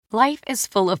Life is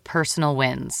full of personal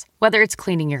wins, whether it's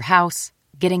cleaning your house,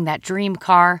 getting that dream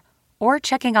car, or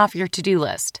checking off your to-do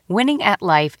list. Winning at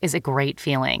life is a great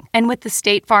feeling. And with the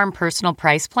State Farm Personal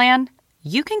Price Plan,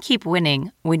 you can keep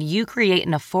winning when you create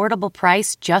an affordable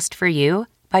price just for you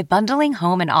by bundling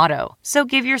home and auto. So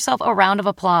give yourself a round of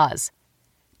applause.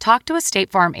 Talk to a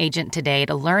State Farm agent today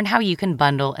to learn how you can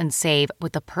bundle and save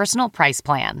with the Personal Price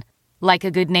Plan. Like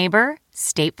a good neighbor,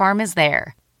 State Farm is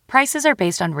there. Prices are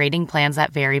based on rating plans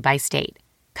that vary by state.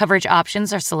 Coverage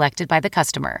options are selected by the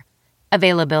customer.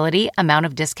 Availability, amount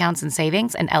of discounts and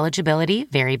savings, and eligibility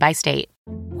vary by state.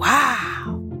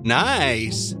 Wow.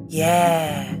 Nice.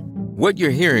 Yeah. What you're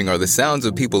hearing are the sounds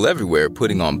of people everywhere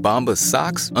putting on Bombas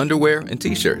socks, underwear, and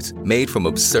T-shirts made from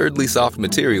absurdly soft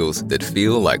materials that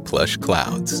feel like plush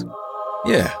clouds.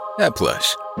 Yeah, that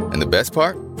plush. And the best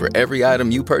part? For every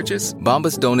item you purchase,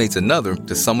 Bombas donates another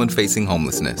to someone facing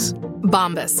homelessness.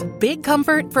 Bombas. Big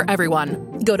comfort for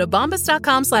everyone. Go to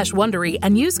bombas.com/Wondery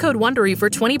and use code Wondery for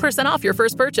 20% off your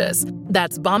first purchase.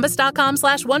 That's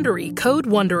bombas.com/Wondery. Code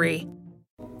Wondery.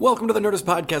 Welcome to the Nerdist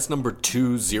Podcast number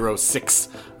 206.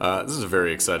 This is a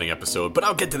very exciting episode, but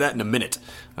I'll get to that in a minute.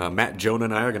 Matt, Jonah,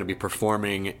 and I are going to be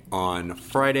performing on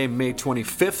Friday, May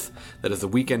 25th. That is the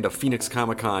weekend of Phoenix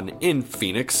Comic-Con in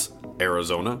Phoenix,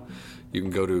 Arizona. You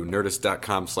can go to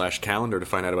nerdist.com/calendar to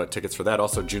find out about tickets for that.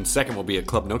 Also, June 2nd will be at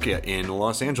Club Nokia in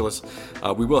Los Angeles.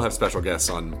 We will have special guests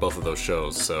on both of those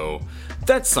shows, so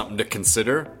that's something to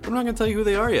consider. I'm not going to tell you who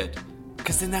they are yet,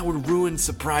 because then that would ruin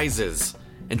surprises.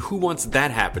 And who wants that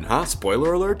to happen, huh?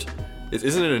 Spoiler alert?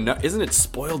 Isn't it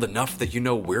spoiled enough that you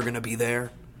know we're going to be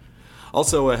there?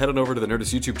 Also, head on over to the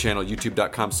Nerdist YouTube channel,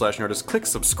 youtube.com/Nerdist. Click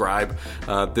subscribe.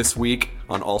 This week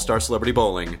on All-Star Celebrity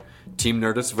Bowling, Team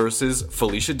Nerdist versus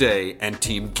Felicia Day and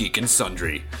Team Geek and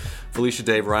Sundry. Felicia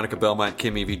Day, Veronica Belmont,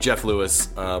 Kim Evie, Jeff Lewis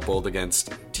bowled against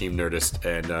Team Nerdist,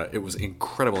 and it was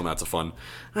incredible amounts of fun.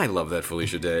 I love that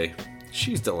Felicia Day.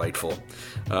 She's delightful.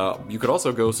 You could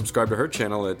also go subscribe to her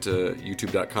channel at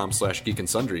youtube.com/Geek and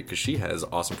Sundry, because she has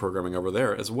awesome programming over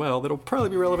there as well that'll probably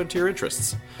be relevant to your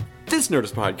interests. This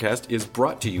Nerdist Podcast is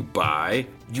brought to you by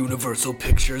Universal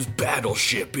Pictures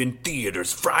Battleship in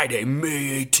theaters Friday,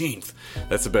 May 18th.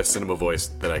 That's the best cinema voice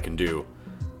that I can do.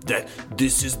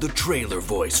 This is the trailer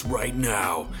voice right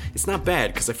now. It's not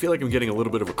bad, because I feel like I'm getting a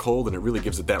little bit of a cold, and it really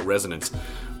gives it that resonance.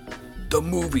 The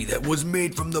movie that was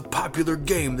made from the popular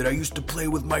game that I used to play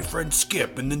with my friend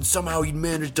Skip, and then somehow he'd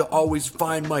managed to always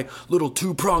find my little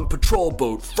two-pronged patrol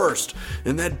boat first,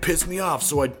 and that'd piss me off,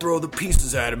 so I'd throw the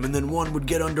pieces at him, and then one would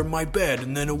get under my bed,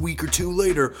 and then a week or two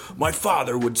later, my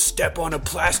father would step on a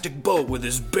plastic boat with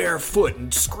his bare foot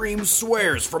and scream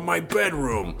swears from my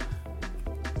bedroom.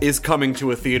 Is coming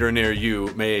to a theater near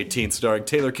you May 18th, starring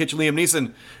Taylor Kitsch, Liam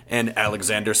Neeson, and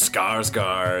Alexander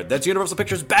Skarsgård. That's Universal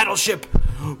Pictures Battleship,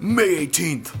 May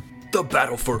 18th. The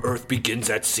battle for Earth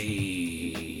begins at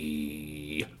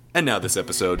sea. And now this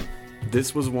episode.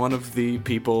 This was one of the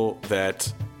people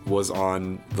that was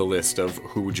on the list of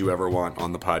who would you ever want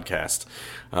on the podcast.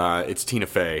 It's Tina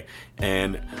Fey,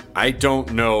 and I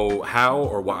don't know how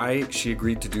or why she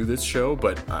agreed to do this show,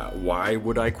 but why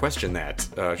would I question that?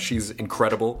 She's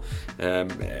incredible.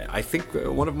 I think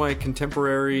one of my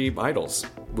contemporary idols,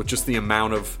 with just the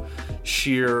amount of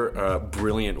sheer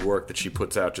brilliant work that she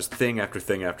puts out, just thing after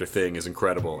thing after thing, is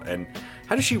incredible. And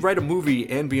how does she write a movie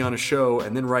and be on a show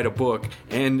and then write a book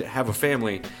and have a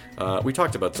family? We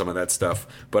talked about some of that stuff,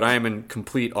 but I am in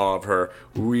complete awe of her.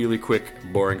 Really quick,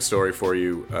 boring story for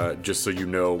you, just so you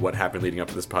know what happened leading up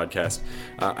to this podcast.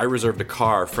 I reserved a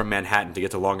car from Manhattan to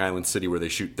get to Long Island City, where they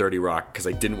shoot 30 Rock, because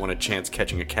I didn't want a chance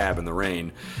catching a cab in the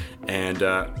rain. And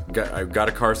I got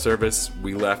a car service.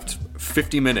 We left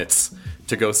 50 minutes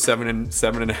to go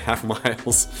 7.5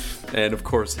 miles, and of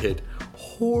course hit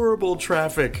horrible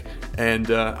traffic,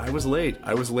 and I was late.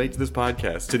 I was late to this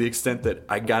podcast, to the extent that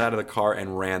I got out of the car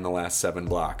and ran the last 7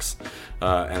 blocks,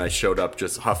 and I showed up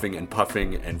just huffing and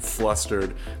puffing and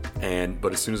flustered.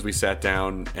 But as soon as we sat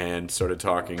down and started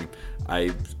talking,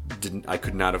 I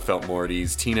could not have felt more at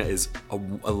ease. Tina is a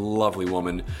lovely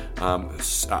woman,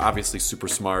 obviously super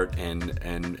smart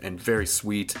and very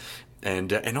sweet.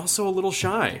 And also a little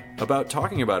shy about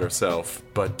talking about herself,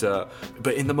 but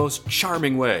in the most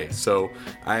charming way. So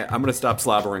I'm going to stop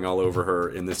slobbering all over her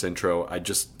in this intro.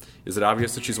 Is it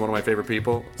obvious that she's one of my favorite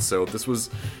people? So this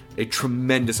was a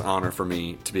tremendous honor for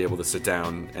me to be able to sit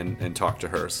down and talk to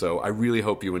her. So I really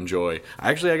hope you enjoy.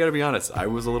 Actually, I got to be honest, I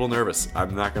was a little nervous.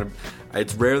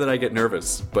 It's rare that I get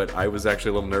nervous, but I was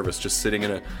actually a little nervous just sitting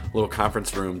in a little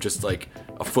conference room, just like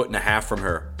a foot and a half from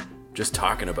her, just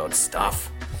talking about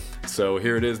stuff. So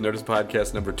here it is, Nerdist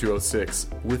Podcast number 206,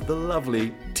 with the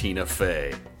lovely Tina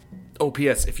Fey. Oh,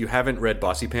 P.S. If you haven't read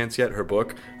Bossy Pants yet, her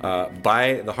book,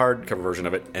 buy the hardcover version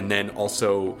of it, and then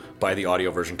also buy the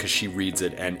audio version because she reads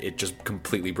it and it just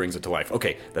completely brings it to life.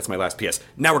 Okay, that's my last P.S.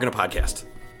 Now we're gonna podcast.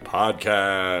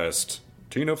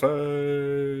 Tina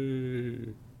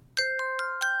Fey.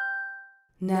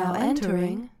 Now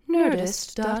entering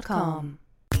Nerdist.com.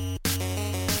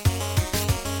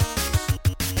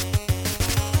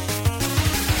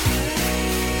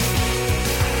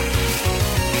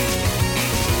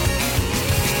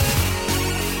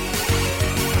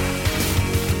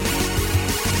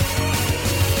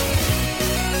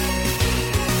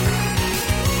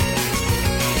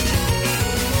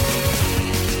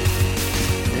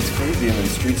 And then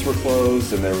streets were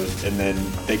closed, and then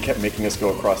they kept making us go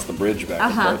across the bridge back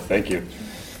and forth. Thank you.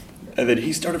 And then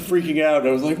he started freaking out. And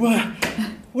I was like, "What?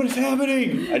 What is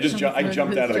happening?" I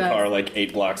jumped out of the car like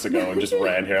 8 blocks ago and just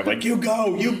ran here. I'm like, "You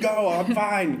go, I'm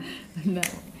fine." No,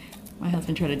 my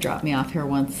husband tried to drop me off here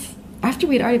once after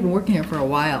we'd already been working here for a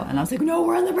while, and I was like, "No,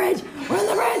 we're on the bridge,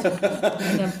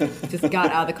 and then just got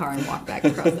out of the car and walked back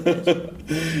across the bridge.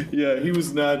 Yeah, he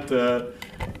was not.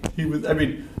 He was. I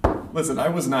mean, listen, I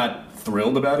was not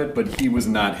thrilled about it, but he was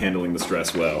not handling the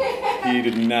stress well. He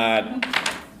did not.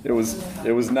 It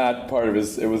was not part of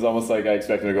his. It was almost like I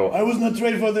expected him to go, "I was not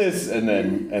ready for this," and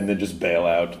then just bail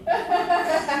out.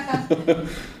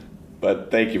 But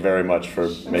thank you very much for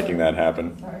making that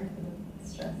happen. Sorry for the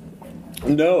stress.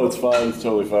 No, it's fine. It's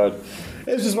totally fine.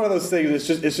 It's just one of those things.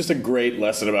 It's just a great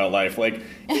lesson about life. Like,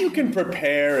 you can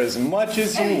prepare as much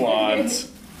as you want,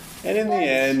 and in the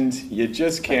end, you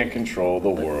just can't control the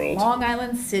world. Long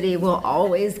Island City will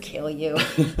always kill you.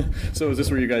 So is this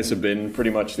where you guys have been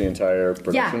pretty much the entire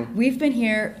production? Yeah, we've been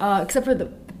here, except for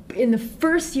in the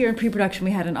first year in pre-production,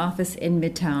 we had an office in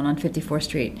Midtown on 54th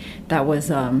Street. That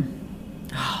was, it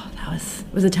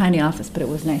was a tiny office, but it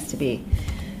was nice to be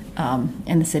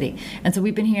in the city. And so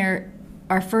we've been here.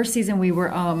 Our first season, we were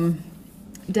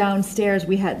downstairs.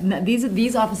 We had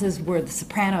these offices were the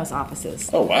Sopranos offices.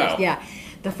 Oh wow! Yeah,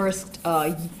 the first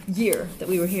year that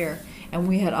we were here, and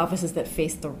we had offices that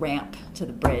faced the ramp to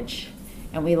the bridge,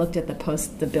 and we looked at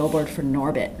the billboard for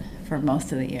Norbit for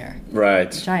most of the year. Right.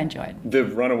 Which I enjoyed. The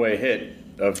runaway hit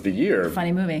of the year.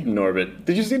 Funny movie. Norbit.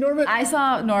 Did you see Norbit? I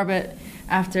saw Norbit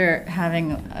after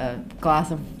having a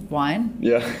glass of wine.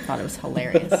 Yeah. I thought it was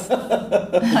hilarious.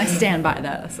 I stand by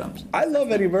that assumption. I love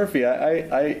Eddie Murphy.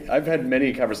 I've had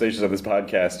many conversations on this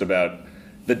podcast about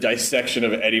the dissection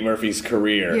of Eddie Murphy's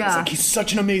career. Yeah. It's like, he's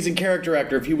such an amazing character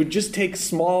actor. If he would just take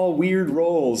small, weird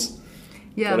roles.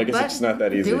 Yeah, but I guess it's not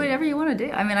that easy. Do whatever you want to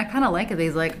do. I mean, I kind of like it.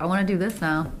 He's like, I want to do this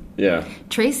now. Yeah.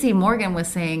 Tracy Morgan was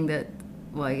saying that,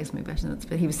 well, I guess maybe I shouldn't,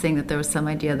 but he was saying that there was some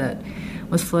idea that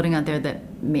was floating out there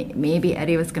that maybe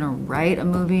Eddie was going to write a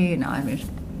movie. No, I mean,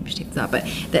 we should take this out. But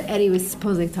that Eddie was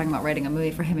supposedly talking about writing a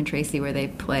movie for him and Tracy where they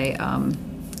play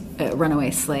runaway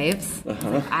slaves.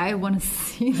 Like, I want to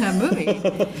see that movie.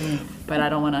 But I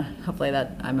don't want to, hopefully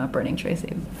that I'm not burning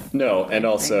Tracy. No, and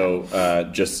also,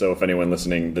 just so if anyone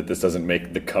listening, that this doesn't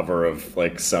make the cover of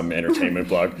like some entertainment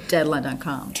blog.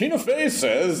 Deadline.com. Tina Fey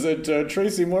says that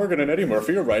Tracy Morgan and Eddie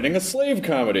Murphy are writing a slave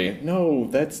comedy. No,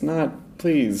 that's not,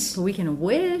 please. So we can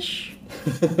wish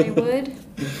they would.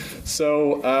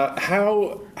 So,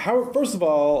 how, first of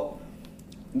all,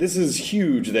 this is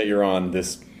huge that you're on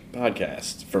this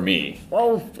podcast for me.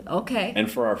 Oh, okay. And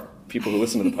for our people who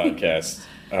listen to the podcast,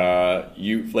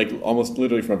 you, like, almost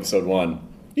literally from episode 1,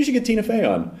 you should get Tina Fey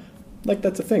on. Like,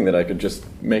 that's a thing that I could just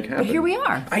make happen. But here we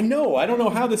are. I know. I don't know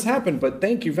how this happened, but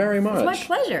thank you very much. It's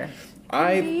my pleasure.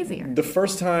 It'll be easier. The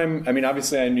first time, I mean,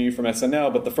 obviously I knew you from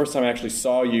SNL, but the first time I actually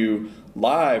saw you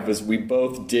live was we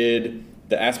both did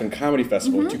the Aspen Comedy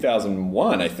Festival in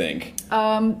 2001, I think.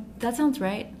 That sounds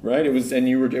right. Right? It was, and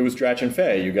it was Dratch and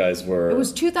Fey. You guys were. It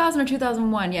was 2000 or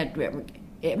 2001. Yeah,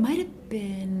 it might have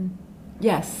been.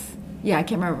 Yes. Yeah, I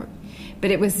can't remember.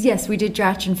 But it was, yes, we did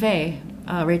Dratch and Fey.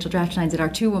 Rachel Dratch and I did our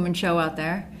 2-woman show out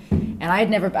there. And I've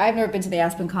never been to the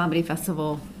Aspen Comedy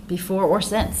Festival before or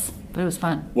since, but it was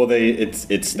fun. Well, it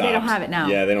stopped. They don't have it now.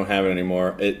 Yeah, they don't have it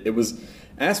anymore. It was,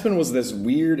 Aspen was this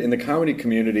weird, in the comedy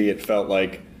community, it felt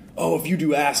like, oh, if you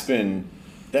do Aspen,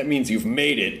 that means you've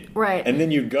made it. Right. And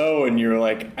then you go and you're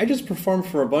like, I just performed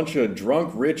for a bunch of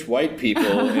drunk, rich white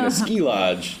people in a ski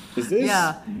lodge. Is this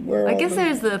where I guess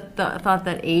there's the thought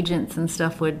that agents and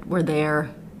stuff were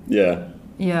there. Yeah.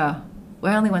 Yeah.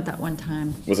 Well, I only went that one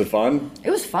time. Was it fun?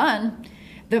 It was fun.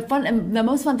 The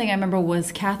most fun thing I remember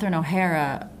was Catherine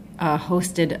O'Hara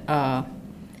hosted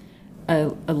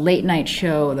a late night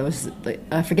show that was,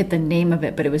 I forget the name of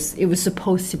it, but it was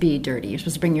supposed to be dirty. You're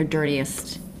supposed to bring your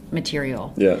dirtiest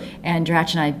material. Yeah. And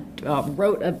Dratch and I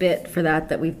wrote a bit for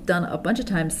that we've done a bunch of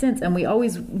times since, and we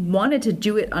always wanted to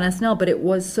do it on SNL, but it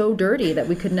was so dirty that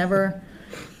we could never.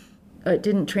 It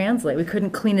didn't translate. We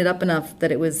couldn't clean it up enough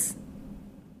that it was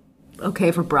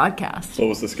okay for broadcast. What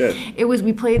was the sketch? It was,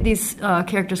 we played these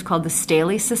characters called the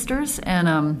Staley sisters,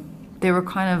 and they were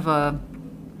kind of a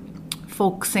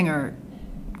folk singer,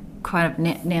 kind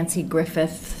of Nancy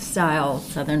Griffith style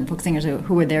Southern folk singers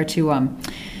who were there to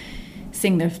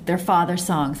sing their father's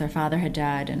songs. Their father had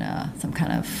died in some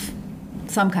kind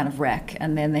of wreck,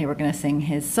 and then they were going to sing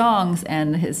his songs,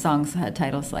 and his songs had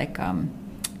titles like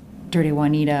Dirty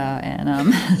Juanita and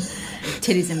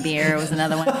Titties and Beer was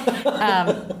another one.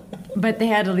 But they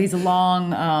had these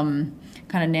long,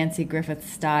 kind of Nancy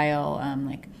Griffith style,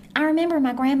 like, I remember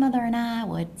my grandmother and I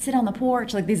would sit on the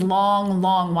porch, like these long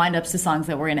wind-ups to songs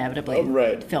that were inevitably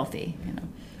filthy. You know?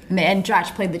 And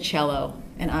Dratch played the cello,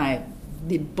 and I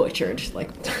butchered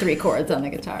like 3 chords on the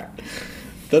guitar.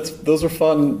 Those are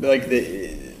fun. Like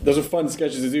those are fun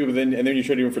sketches to do, but then you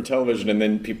try to do them for television, and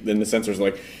then the censors are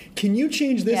like, "Can you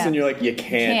change this?" Yeah. And you're like, "You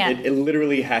can't. It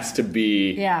literally has to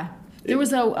be." Yeah. There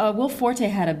was Will Forte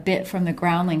had a bit from the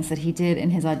Groundlings that he did in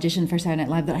his audition for Saturday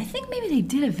Night Live that I think maybe they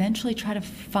did eventually try to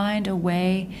find a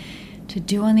way to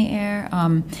do on the air.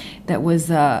 That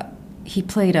was he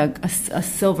played a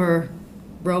silver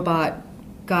robot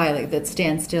guy like that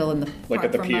stands still in the like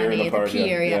at the pier in the park.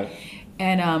 Yeah.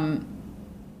 And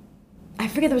I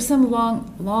forget, there was some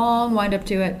long wind up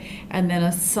to it, and then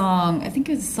a song. I think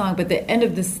it was a song, but the end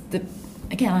of this.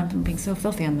 Again, I'm being so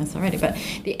filthy on this already, but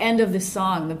the end of the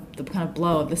song, the kind of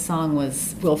blow of the song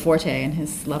was Will Forte and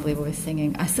his lovely voice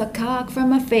singing, I suck cock from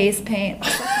my face paint,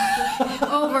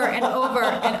 over and over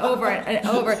and over and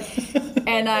over.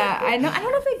 And I don't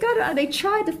know if they got it. They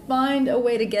tried to find a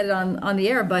way to get it on the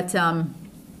air, but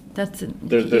there's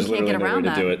literally no way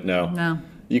to do it. No,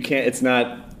 you can't. It's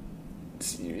not.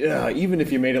 Yeah, even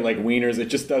if you made it like Wieners, it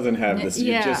just doesn't have this.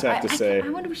 You just have to say. I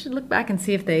wonder if we should look back and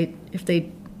see if they.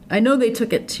 I know they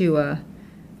took it to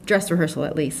dress rehearsal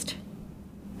at least.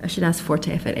 I should ask Forte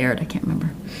if it aired. I can't remember.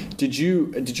 Did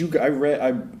you?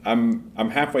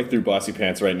 I'm halfway through Bossy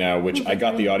Pants right now, which I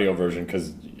got the audio version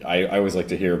because I always like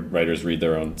to hear writers read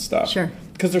their own stuff. Sure.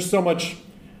 Because there's so much.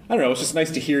 I don't know. It's just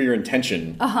nice to hear your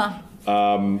intention.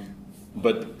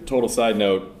 But total side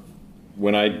note,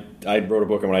 when I wrote a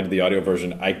book and when I did the audio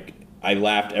version, I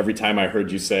laughed every time I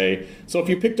heard you say, so if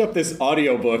you picked up this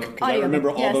audiobook, because I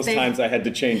remember all those times I had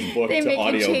to change book to audiobook.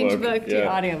 They make you change book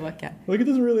to audiobook, yeah. Like, it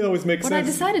doesn't really always make sense. When I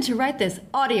decided to write this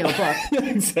audiobook.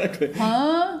 Exactly.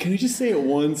 Huh? Can you just say it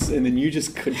once and then you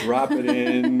just could drop it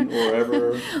in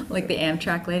wherever? Like the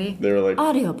Amtrak lady? They were like...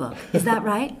 Audiobook. Is that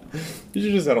right? You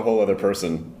should just had a whole other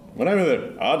person. When I was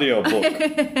an audiobook.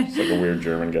 It's like a weird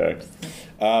German guy.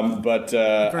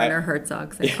 Werner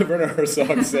Herzog says. Werner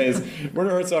Herzog says,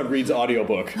 Werner Herzog reads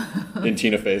audiobook in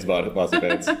Tina Fey's Bossy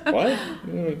Pants. What?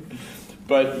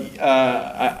 But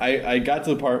I got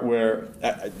to the part where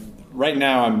right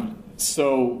now I'm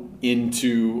so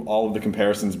into all of the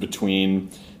comparisons between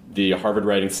the Harvard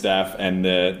writing staff and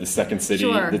the Second City,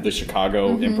 the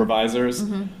Chicago improvisers.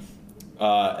 Mm-hmm.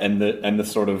 And the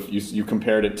sort of you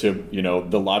compared it to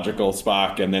the logical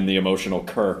Spock and then the emotional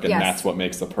Kirk, and that's what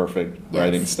makes the perfect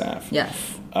writing staff.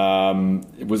 Yes. You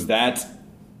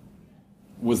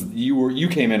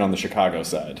came in on the Chicago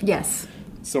side? Yes.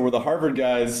 So were the Harvard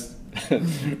guys?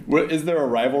 Is there a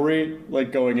rivalry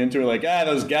like going into it? Like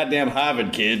those goddamn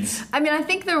Harvard kids. I mean, I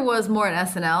think there was more at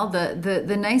SNL.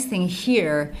 The nice thing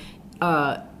here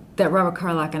that Robert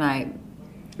Carlock and I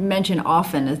mention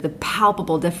often is the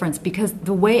palpable difference, because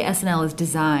the way SNL is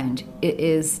designed, it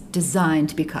is designed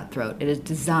to be cutthroat. It is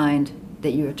designed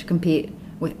that you have to compete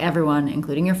with everyone,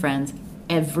 including your friends,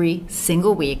 every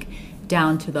single week,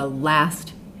 down to the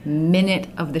last minute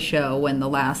of the show, when the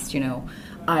last,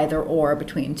 either or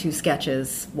between 2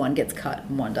 sketches, one gets cut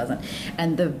and one doesn't.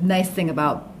 And the nice thing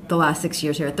about the last 6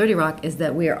 years here at 30 Rock is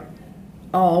that we are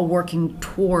all working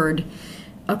toward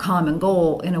a common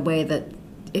goal in a way that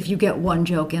if you get one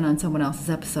joke in on someone else's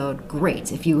episode,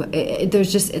 great. If you,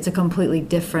 it's a completely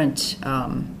different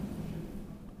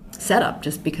setup,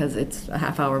 just because it's a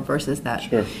half hour versus that.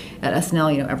 Sure. At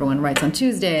SNL, everyone writes on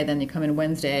Tuesday, then you come in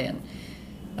Wednesday and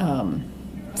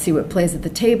see what plays at the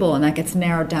table, and that gets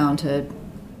narrowed down to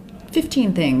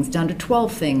 15 things, down to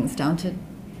 12 things, down to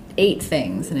 8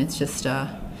 things, and it's just.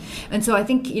 And so I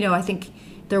think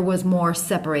there was more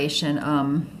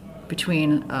separation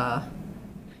between.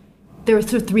 There were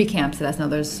sort of 3 camps at SNL.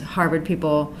 There's Harvard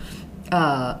people,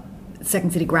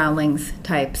 Second City Groundlings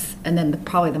types, and then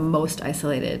probably the most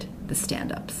isolated, the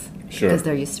stand-ups. Sure. Because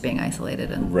they're used to being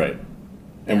isolated. And right.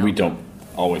 And we don't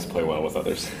always play well with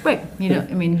others. Right. You know,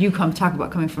 I mean, you talk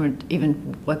about coming from an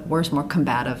even like worse, more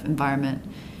combative environment.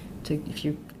 If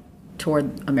you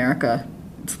toured America,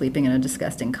 sleeping in a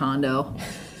disgusting condo,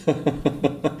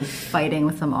 fighting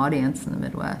with some audience in the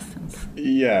Midwest.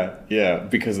 Yeah,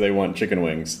 because they want chicken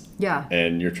wings. Yeah.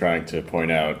 And you're trying to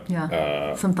point out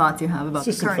some thoughts you have about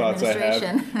the current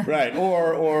administration. Right.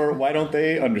 Or why don't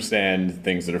they understand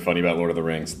things that are funny about Lord of the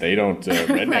Rings? They don't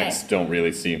rednecks don't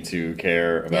really seem to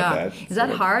care about that. Is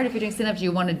that hard if you're doing stand-up?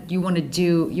 You want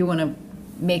to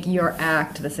make your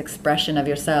act this expression of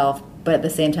yourself, but at the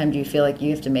same time do you feel like you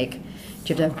have to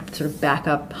have sort of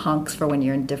backup hunks for when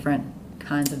you're in different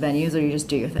kinds of venues, or you just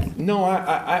do your thing? No,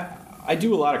 I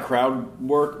do a lot of crowd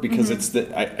work because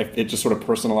it just sort of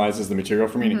personalizes the material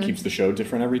for me and it keeps the show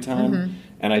different every time.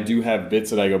 And I do have bits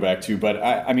that I go back to, but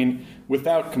I mean,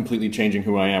 without completely changing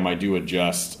who I am, I do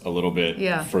adjust a little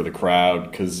bit for the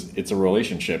crowd because it's a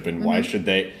relationship, and why should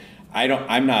they?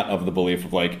 I'm not of the belief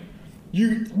of like,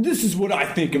 this is what I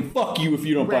think, and fuck you if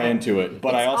you don't buy into it.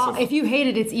 But I also, if you hate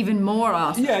it, it's even more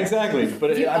awesome. Yeah, exactly.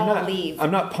 But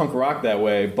I'm not punk rock that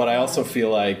way. But I also feel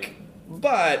like,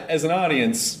 as an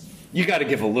audience, you got to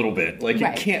give a little bit. Like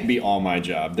it can't be all my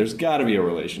job. There's got to be a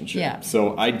relationship. Yeah.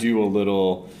 So I do a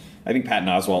little. I think Patton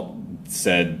Oswalt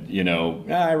said,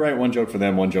 I write one joke for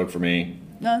them, one joke for me.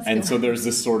 No, and so there's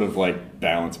this sort of like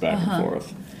balance back and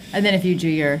forth. And then when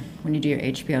you do your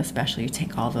HBO special, you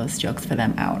take all those jokes for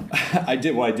them out. I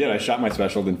did. I shot my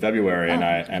special in February,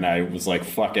 and I was like,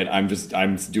 fuck it. I'm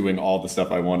doing all the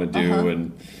stuff I want to do,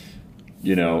 and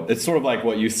it's sort of like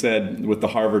what you said with the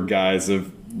Harvard guys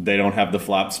of they don't have the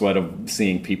flop sweat of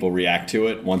seeing people react to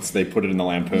it once they put it in the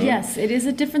Lampoon. Yes, it is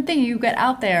a different thing. You get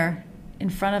out there in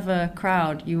front of a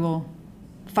crowd, you will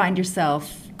find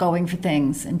yourself going for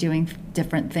things and doing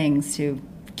different things to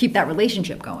keep that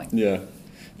relationship going. Yeah.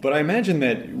 But I imagine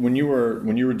that when you were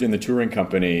in the touring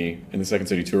company, in the Second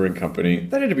City touring company,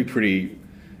 that had to be pretty,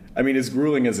 I mean, as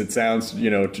grueling as it sounds,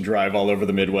 to drive all over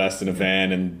the Midwest in a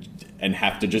van and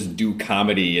have to just do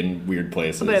comedy in weird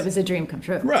places. But it was a dream come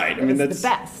true. Right. It was the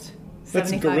best.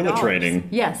 That's guerrilla training.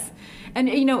 Yes. And,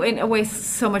 in a way,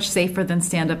 so much safer than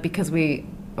stand-up because we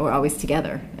were always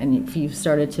together. And if you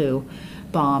started to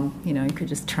bomb, you could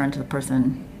just turn to the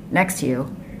person next to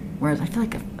you. Whereas I feel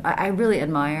like I really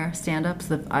admire stand-ups.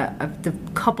 The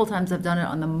couple times I've done it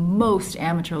on the most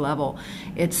amateur level,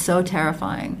 it's so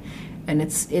terrifying. And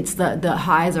it's the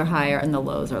highs are higher and the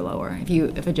lows are lower.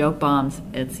 If a joke bombs,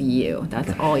 it's you.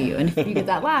 That's all you. And if you get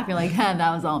that laugh, you're like, that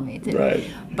was all me too. Right.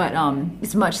 But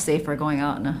it's much safer going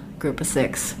out in a group of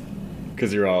 6.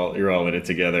 Because you're all in it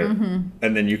together, and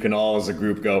then you can all as a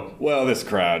group go, well, this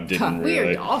crowd didn't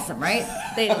really. We're awesome, right?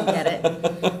 They didn't get it.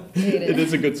 It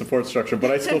is a good support structure,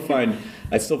 but I still find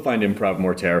improv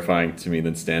more terrifying to me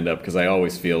than stand up because I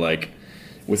always feel like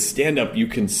with stand up you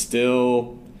can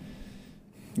still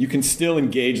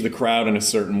engage the crowd in a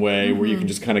certain way where you can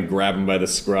just kind of grab them by the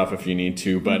scruff if you need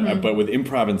to, but with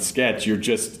improv and sketch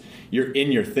you're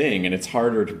in your thing, and it's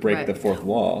harder to break the fourth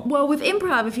wall. Well, with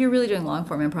improv, if you're really doing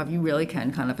long-form improv, you really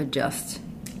can kind of adjust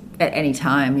at any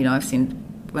time. I've seen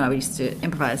when I used to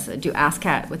improvise, do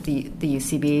ASCAT with the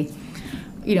UCB.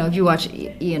 If you watch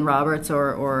Ian Roberts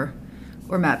or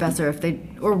Matt Besser,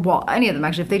 any of them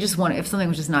actually, if they just if something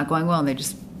was just not going well, and they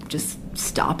just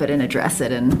stop it and address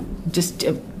it and just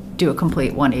do a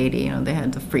complete 180. They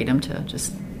had the freedom to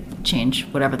just change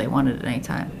whatever they wanted at any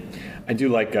time. I do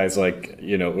like guys like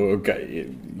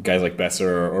guys like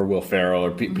Besser or Will Ferrell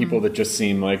or people that just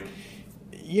seem like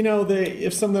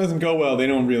if something doesn't go well, they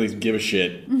don't really give a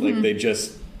shit. Like they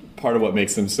just, part of what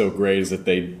makes them so great is that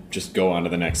they just go on to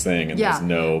the next thing, and there's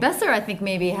no. Besser, I think,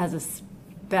 maybe has a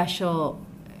special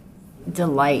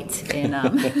delight in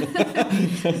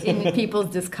in people's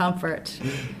discomfort.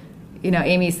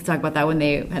 Amy used to talk about that when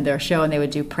they had their show and they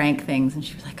would do prank things, and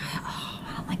she was like,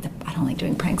 I don't like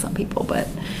doing pranks on people, but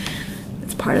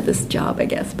it's part of this job, I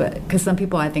guess. But because some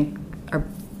people, I think, are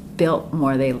built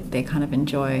more, they kind of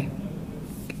enjoy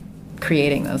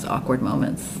creating those awkward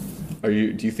moments. Do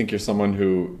you think you're someone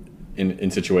who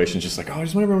in situations just like, I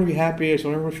just want everyone to be happy, I just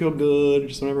want everyone to feel good, I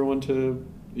just want everyone to,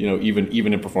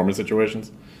 even in performance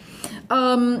situations?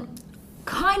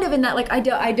 Kind of in that, like, I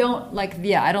don't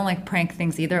like prank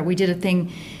things either. We did a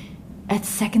thing at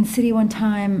Second City one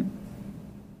time.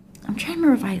 I'm trying to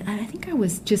remember if I think I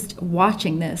was just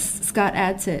watching this. Scott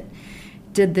Adsit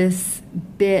did this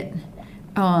bit.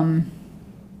 I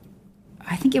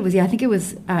think it was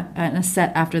in a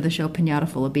set after the show Pinata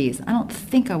Full of Bees. I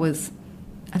think I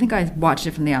watched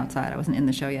it from the outside. I wasn't in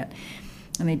the show yet.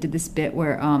 And they did this bit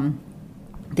where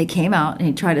they came out and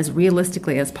he tried as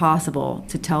realistically as possible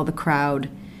to tell the crowd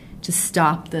to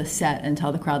stop the set and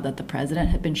tell the crowd that the president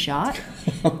had been shot.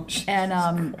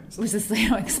 And it was this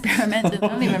experiment. And I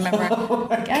don't even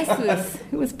remember. I guess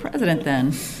who was president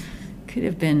then? Could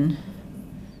have been...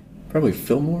 Probably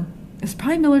Fillmore? It was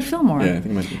probably Millard Fillmore. Yeah, I think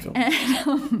it might be Fillmore.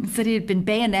 And said he had been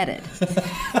bayoneted.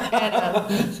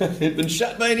 He'd been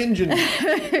shot by an engine.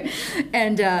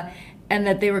 And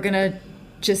that they were going to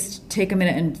just take a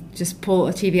minute and just pull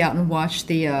a TV out and watch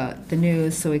the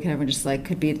news so we could everyone just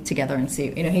could be together and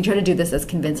see. He tried to do this as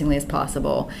convincingly as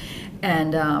possible,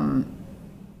 and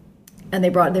they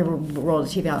rolled a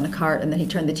TV out in a cart, and then he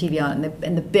turned the TV on,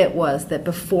 and the bit was that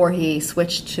before he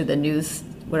switched to the news,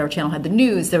 whatever channel had the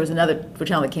news, there was another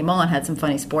channel that came on, had some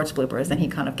funny sports bloopers, and he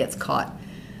kind of gets caught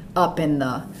up in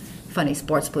the funny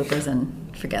sports bloopers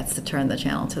and forgets to turn the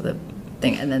channel to the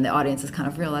thing, and then the audience is kind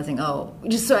of realizing,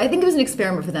 so I think it was an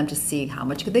experiment for them to see how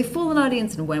much could they fool an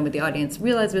audience, and when would the audience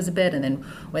realize it was a bit, and then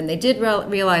when they did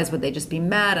realize, would they just be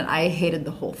mad? And I hated the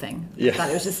whole thing. Yeah. I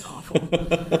thought it was just awful.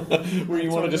 Where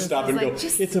you want to just stop and go,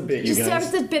 it's a bit, you guys.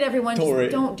 Just a bit, everyone. Just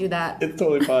don't do that. It's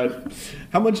totally fine.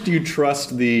 How much do you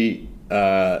trust the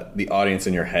audience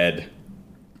in your head?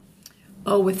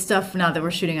 Oh, with stuff now that we're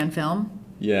shooting on film?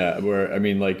 Yeah,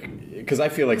 because I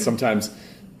feel like sometimes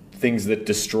things that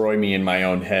destroy me in my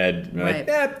own head, right.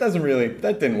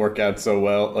 That didn't work out so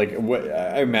well.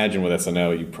 I imagine with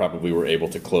SNL, you probably were able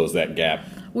to close that gap.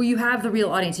 Well, you have the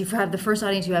real audience. You have the first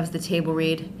audience you have is the table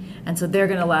read, and so they're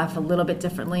going to laugh a little bit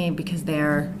differently because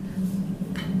they're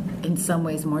in some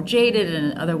ways more jaded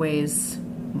and in other ways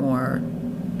more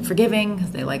forgiving because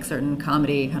they like certain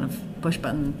comedy kind of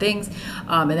push-button things.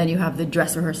 And then you have the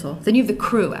dress rehearsal. Then you have the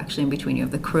crew, actually, in between. You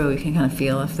have the crew. You can kind of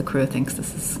feel if the crew thinks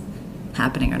this is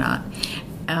happening or not.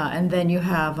 And then you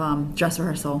have dress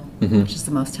rehearsal, which is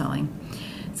the most telling.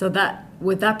 So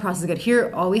with that process, good.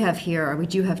 Here, all we have here we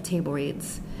do have table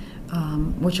reads,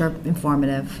 which are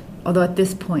informative. Although at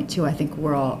this point, too, I think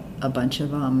we're all a bunch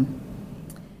of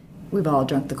we've all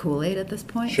drunk the Kool-Aid at this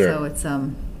point. Sure. So it's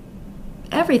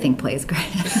everything plays great.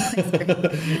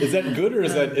 Is that good, or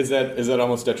is that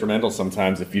almost detrimental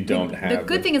sometimes if you don't have? The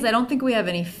good thing is I don't think we have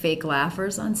any fake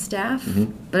laughers on staff,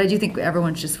 but I do think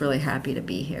everyone's just really happy to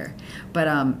be here.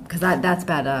 But because that's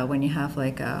bad when you have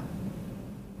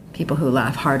people who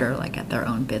laugh harder at their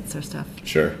own bits or stuff.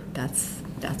 Sure. That's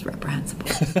reprehensible.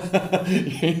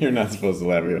 You're not supposed to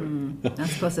laugh. You're not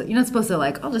supposed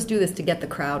to I'll just do this to get the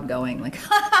crowd going.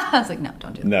 I was no,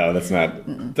 don't do that. No, that's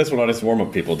not. That's what audience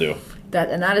warm-up people do.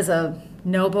 That is a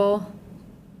noble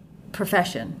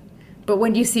profession. But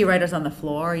when you see writers on the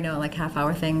floor,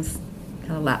 half-hour things,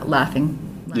 kind of laughing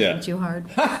too hard.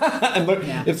 And look,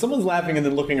 if someone's laughing and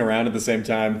then looking around at the same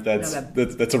time, that's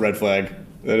a red flag.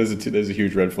 That is a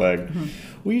huge red flag.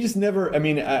 Well, you just never. I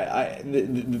mean,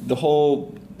 the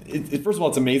whole. First of all,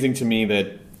 it's amazing to me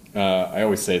that. I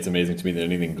always say it's amazing to me that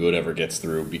anything good ever gets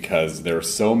through because there are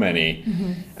so many.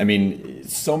 I mean,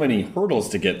 so many hurdles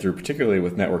to get through, particularly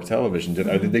with network television.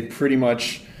 They pretty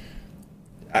much.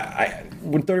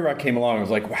 When 30 Rock came along, I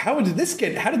was like, well, how did this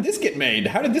get made?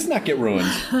 How did this not get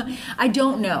ruined? I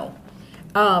don't know.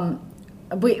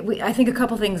 I think a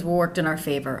couple things worked in our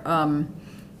favor.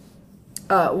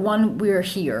 One, we're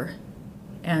here,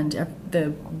 and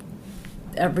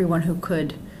everyone who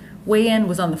could weigh in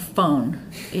was on the phone,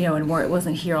 and it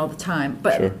wasn't here all the time.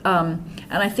 But sure. And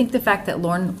I think the fact that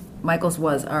Lorne Michaels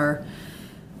was our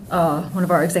one of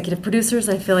our executive producers,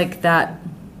 I feel like that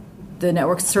the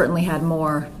network certainly had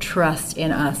more trust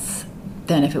in us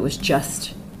than if it was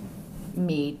just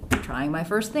me trying my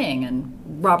first thing.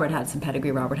 And Robert had some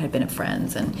pedigree. Robert had been at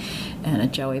Friends and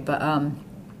at Joey, but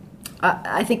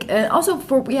I think also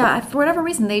for whatever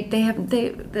reason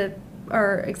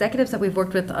our executives that we've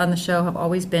worked with on the show have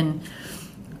always been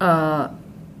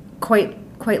quite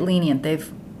lenient. They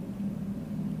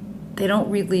don't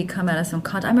really come at us in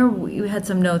contact. I remember we had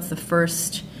some notes the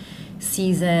first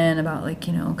season about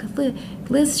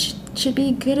Liz should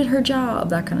be good at her job,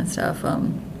 that kind of stuff.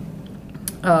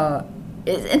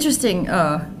 It's interesting,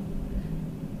 and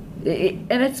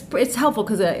it's helpful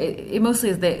because it mostly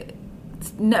is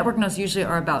network notes usually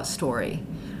are about story.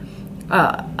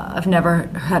 I've never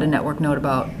had a network note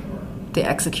about the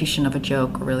execution of a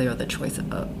joke, or the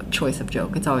choice of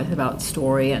joke. It's always about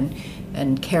story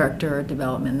and character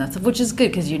development. Which is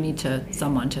good because you need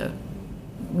someone to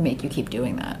make you keep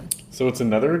doing that. So it's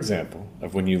another example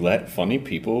of when you let funny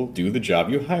people do the job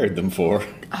you hired them for.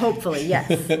 Hopefully, yes.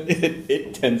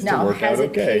 it tends to work out okay. Now, has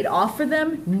it paid off for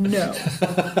them? No.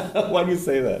 Why do you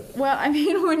say that? Well, I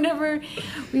mean,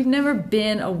 we've never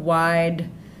been a wide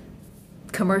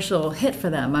commercial hit for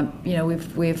them.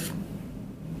 We've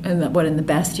in the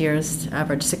best years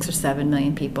average 6 or 7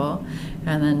 million people,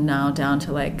 and then now down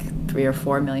to like 3 or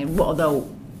 4 million. Well, although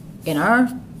in our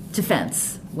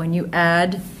defense, when you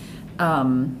add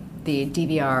the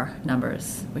DVR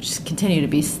numbers, which continue to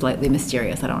be slightly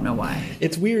mysterious, I don't know why.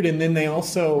 It's weird, and then they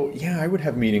also, I would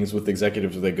have meetings with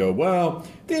executives where they go, well,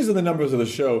 these are the numbers of the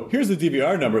show, here's the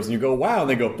DVR numbers, and you go, wow, and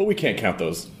they go, but we can't count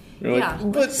those. You're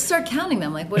like, but start counting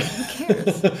them. Like, what? Who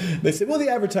cares? They say, well, the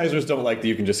advertisers don't like that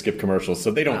you can just skip commercials,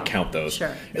 so they don't count those.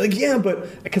 Sure. You're like, yeah,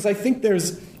 but because I think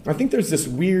there's this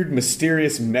weird,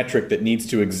 mysterious metric that needs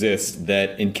to exist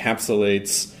that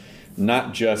encapsulates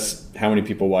not just how many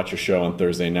people watch a show on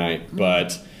Thursday night,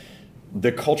 but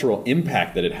the cultural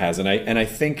impact that it has. And I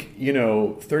think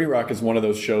 30 Rock is one of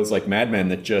those shows like Mad Men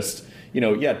that just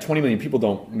 20 million people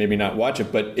don't maybe not watch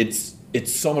it, but it's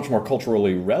so much more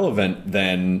culturally relevant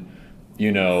than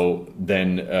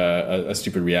a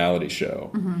stupid reality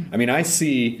show. I mean, I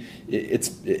see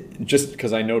just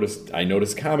because I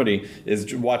noticed comedy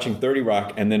is watching 30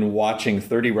 Rock and then watching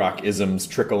 30 Rock isms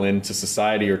trickle into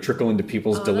society or trickle into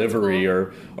people's delivery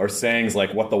or sayings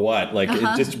like what the what, like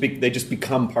they just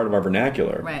become part of our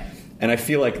vernacular. Right. And I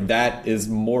feel like that is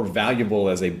more valuable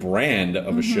as a brand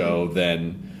of a show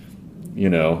than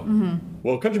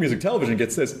well, country music television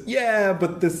gets this. Yeah,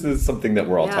 but this is something that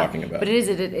we're all talking about. But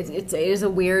it is a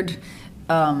weird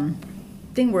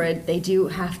thing where they do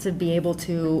have to be able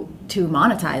to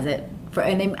monetize it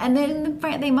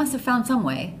and they must have found some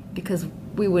way, because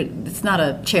it's not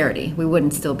a charity. We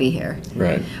wouldn't still be here.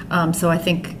 Right. So I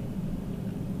think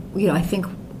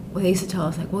what they used to tell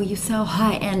us, like, well, you sell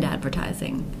high-end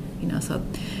advertising, so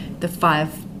the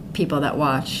 5 people that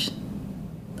watch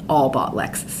all bought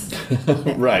Lexus.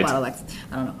 Right. Bought a Lexus.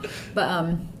 I don't know.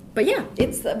 But yeah,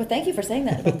 but thank you for saying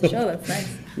that about the show. That's nice.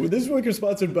 Well, this week is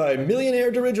sponsored by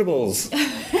Millionaire Dirigibles.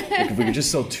 If we could just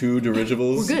sell 2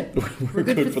 dirigibles, we're good. We're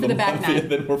good for the back month, nine.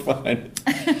 then we're fine.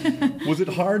 Was it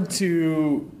hard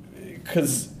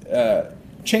because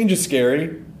change is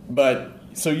scary, but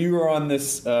so you were on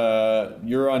this,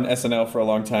 you're on SNL for a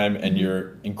long time, and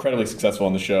you're incredibly successful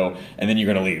on the show, and then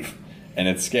you're going to leave, and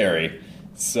it's scary.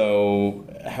 So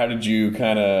how did you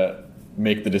kind of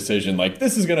make the decision, like,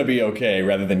 this is going to be okay,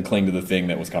 rather than cling to the thing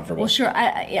that was comfortable? Well, sure.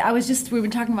 We've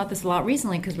been talking about this a lot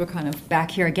recently because we're kind of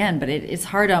back here again, but it's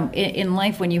hard in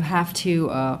life when you have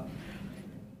to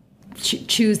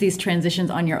choose these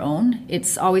transitions on your own.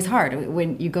 It's always hard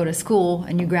when you go to school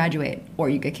and you graduate or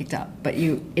you get kicked out, but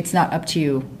it's not up to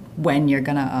you when you're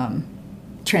going to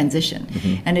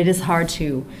transition. And it is hard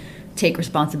to take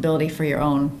responsibility for your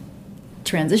own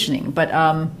transitioning. But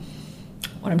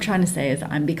what I'm trying to say is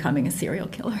I'm becoming a serial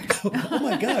killer. Oh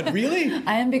my God, really?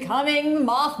 I am becoming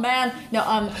Mothman.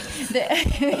 No,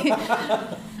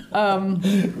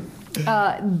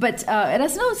 but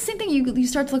that's the same thing. You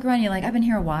start to look around and you're like, I've been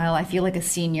here a while. I feel like a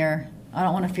senior. I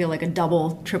don't want to feel like a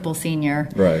double, triple senior.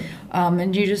 Right.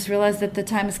 And you just realize that the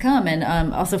time has come.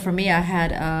 And also for me, I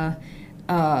had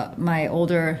my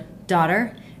older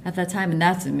daughter at that time, and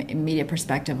that's an immediate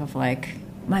perspective of like,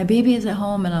 my baby is at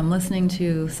home and I'm listening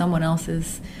to someone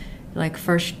else's like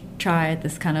first try at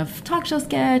this kind of talk show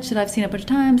sketch that I've seen a bunch of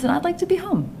times, and I'd like to be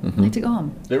home. I'd like to go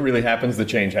home. It really happens. The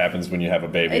change happens when you have a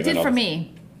baby. It did for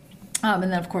me. And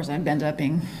then, of course, I ended up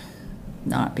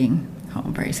not being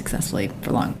home very successfully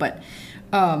for long. But,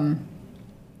 and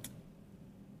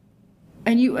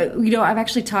I've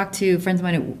actually talked to friends of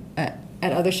mine at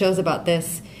other shows about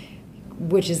this,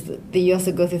 which is that you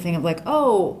also go through the thing of like,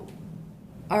 oh,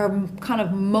 our kind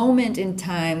of moment in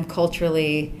time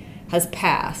culturally has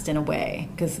passed in a way.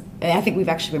 Because I think we've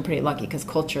actually been pretty lucky because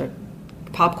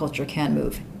pop culture can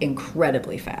move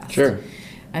incredibly fast. Sure.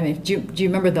 I mean, do you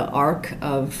remember the arc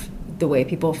of the way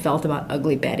people felt about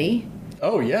Ugly Betty?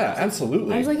 Oh, yeah,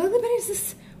 absolutely. I was like, Ugly Betty,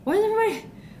 why is everybody...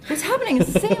 What's happening?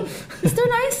 It's the same. It's still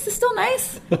nice. It's still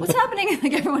nice. What's happening?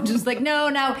 Like everyone's just like,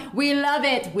 no, we love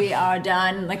it. We are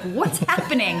done. Like, what's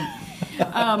happening?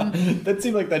 That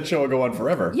seemed like that show would go on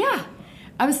forever. Yeah.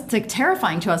 I was like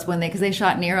terrifying to us because they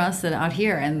shot near us and out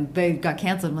here and they got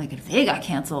canceled. I'm like, if they got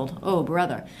canceled, oh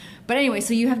brother. But anyway,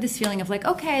 so you have this feeling of like,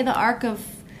 okay, the arc of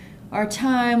our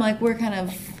time, like we're kind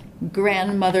of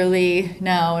grandmotherly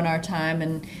now in our time,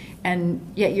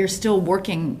 and yet you're still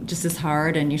working just as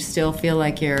hard, and you still feel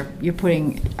like you're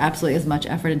putting absolutely as much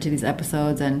effort into these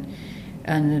episodes,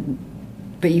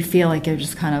 but you feel like you're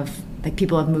just kind of like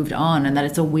people have moved on, and that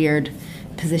it's a weird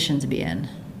position to be in.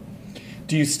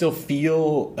 Do you still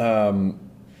feel the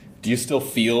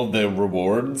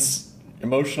rewards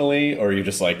emotionally, or are you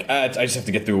just like, I just have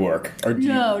to get through work? Or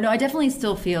No, I definitely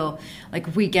still feel like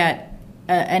if we get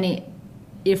feel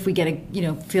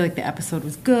like the episode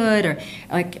was good, or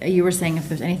like you were saying, if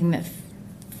there's anything that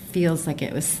feels like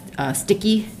it was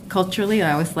sticky culturally.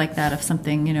 I always like that if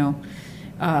something,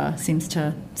 seems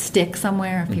to stick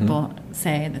somewhere. If people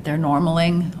say that they're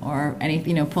normaling or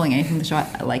anything, pulling anything from the show,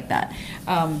 I like that.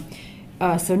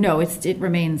 So no, it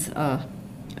remains a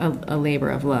labor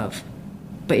of love,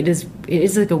 but it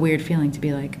is like a weird feeling to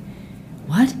be like,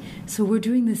 what? So we're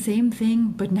doing the same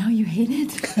thing, but now you hate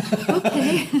it?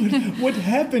 Okay. What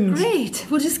happened? Great.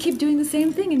 We'll just keep doing the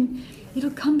same thing and it'll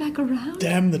come back around.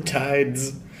 Damn the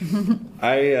tides.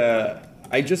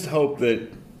 I just hope that,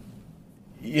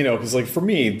 because like for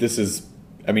me, this is,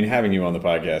 having you on the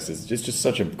podcast is just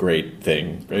such a great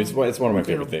thing. It's one of my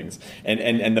favorite things.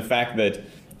 And the fact that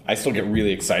I still get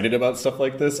really excited about stuff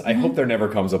like this. I hope there never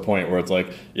comes a point where it's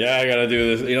like, yeah, I gotta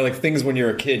do this. Like things when you're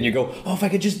a kid and you go, oh, if I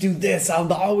could just do this,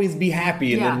 I'll always be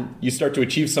happy. And then you start to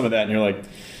achieve some of that and you're like,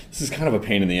 this is kind of a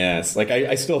pain in the ass. Like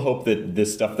I still hope that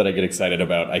this stuff that I get excited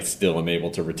about, I still am able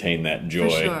to retain that joy.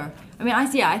 For sure. I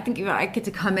think I get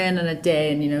to come in a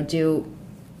day and, do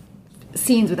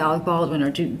scenes with Alec Baldwin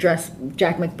or dress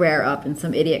Jack McBrayer up in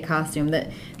some idiot costume.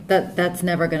 That's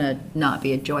never gonna not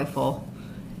be a joyful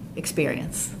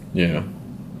experience. Yeah.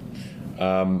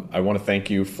 I want to thank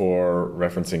you for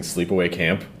referencing Sleepaway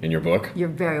Camp in your book. You're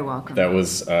very welcome. That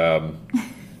was,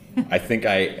 I think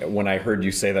when I heard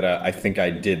you say that, I think I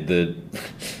did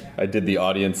the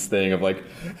audience thing of like,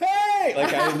 hey!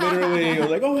 Like I literally was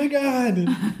like, oh my God,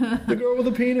 the girl with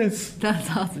the penis. That's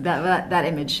awesome. That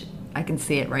image, I can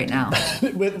see it right now.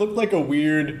 It looked like a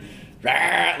weird,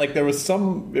 like there was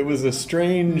it was a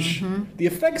strange, the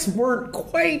effects weren't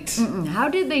quite. How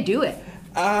did they do it?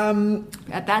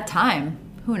 At that time,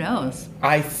 who knows?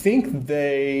 I think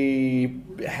they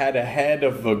had a head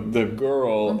of the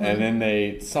girl, and then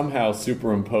they somehow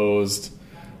superimposed.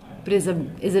 But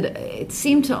it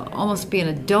seemed to almost be an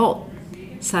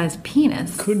adult-sized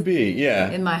penis. Could be,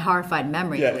 yeah. In my horrified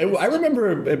memory. Yeah, I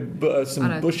remember some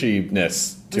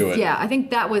bushiness to it. Yeah, I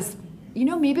think that was,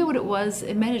 maybe what it was.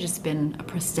 It might have just been a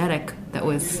prosthetic that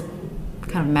was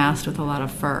kind of masked with a lot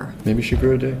of fur. Maybe she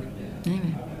grew a dick.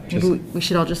 Maybe we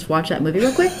should all just watch that movie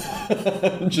real quick.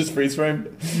 Just freeze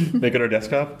frame? Make it our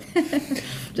desktop?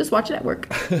 Just watch it at work.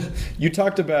 You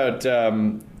talked about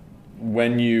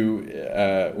when you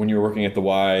were working at the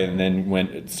Y and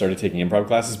then started taking improv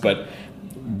classes, but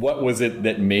what was it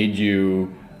that made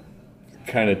you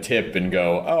kind of tip and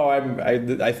go, oh,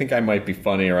 I think I might be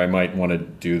funny or I might want to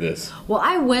do this? Well,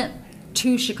 I went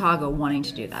to Chicago wanting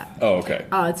to do that. Oh, okay.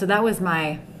 So that was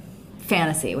my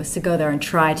fantasy, was to go there and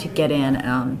try to get in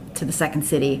to the Second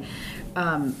City.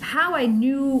 How I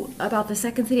knew about the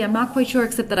Second City, I'm not quite sure,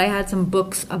 except that I had some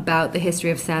books about the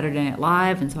history of Saturday Night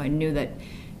Live, and so I knew that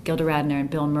Gilda Radner and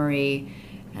Bill Murray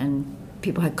and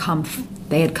people had come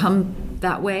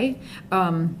that way.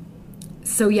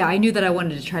 So yeah, I knew that I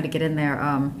wanted to try to get in there.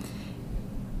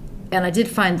 And I did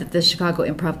find that the Chicago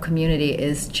improv community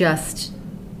is just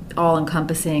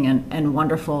all-encompassing and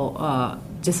wonderful,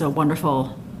 just a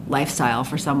wonderful lifestyle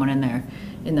for someone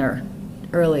in their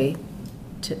early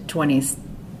 20s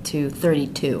to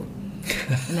 32,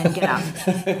 and then get out.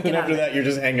 And after that, you're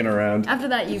just hanging around. After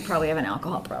that, you probably have an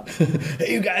alcohol problem.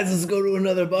 Hey, you guys, let's go to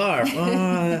another bar.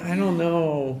 I don't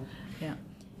know. Yeah,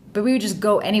 but we would just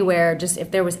go anywhere. Just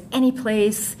if there was any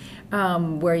place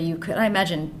where you could. I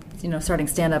imagine starting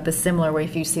stand-up is similar, where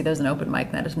if you see there's an open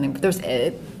mic night or something, but there's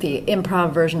the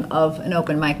improv version of an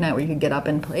open mic night where you could get up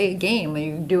and play a game, or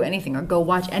you could do anything, or go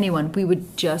watch anyone. We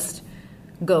would just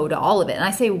go to all of it. And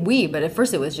I say we, but at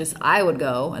first it was just I would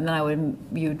go, and then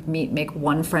you'd make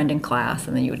one friend in class,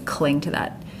 and then you would cling to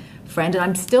that friend. And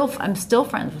I'm still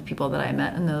friends with people that I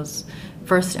met in those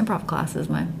first improv classes.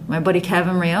 My buddy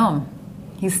Kevin Riom,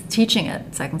 he's teaching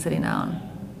at Second City now, and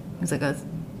he's like a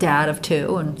dad of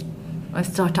 2, and I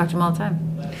still talk to him all the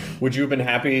time. Would you have been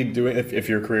happy doing if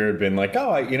your career had been like,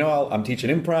 oh, I'm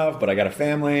teaching improv, but I got a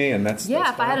family, and that's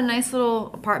if I had a nice little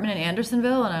apartment in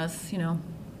Andersonville, and I was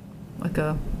like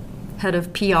a head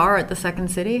of PR at the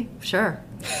Second City, sure.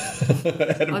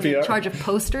 Head of I was PR? in charge of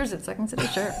posters at Second City,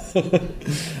 sure.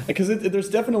 Because there's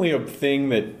definitely the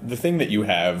thing that you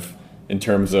have in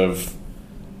terms of.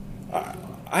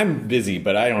 I'm busy,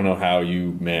 but I don't know how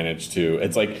you manage to.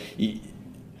 It's like.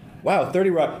 Wow, 30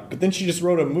 Rock, but then she just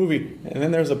wrote a movie, and then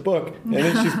there's a book, and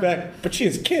then she's back, but she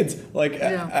has kids. Like,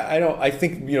 yeah. I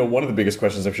think, one of the biggest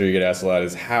questions I'm sure you get asked a lot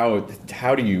is how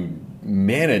do you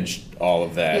manage all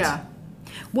of that? Yeah.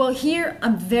 Well, here,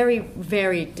 I'm very,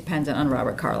 very dependent on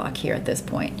Robert Carlock here at this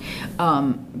point,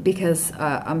 because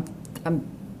I'm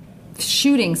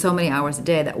shooting so many hours a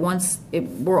day that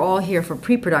we're all here for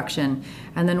pre-production,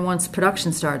 and then once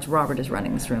production starts, Robert is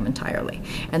running this room entirely.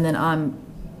 And then I'm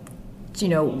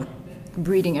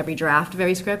reading every draft of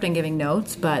every script and giving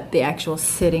notes, but the actual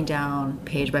sitting down,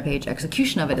 page by page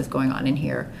execution of it is going on in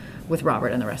here with Robert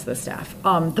and the rest of the staff.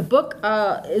 The book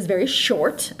is very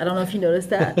short. I don't know if you noticed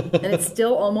that, and it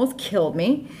still almost killed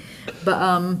me. But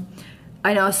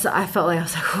I know, so I felt like I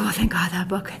was like, oh, thank God that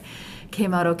book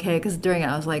came out okay. Because during it,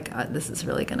 I was like, this is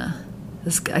really gonna.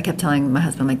 I kept telling my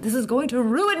husband, like, this is going to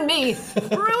ruin me,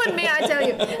 I tell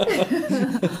you.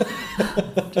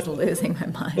 Just losing my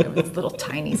mind over this little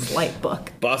tiny slight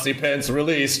book. Bossy Pants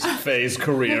released, Faye's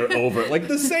career over. Like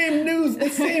the same news, the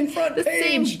same front the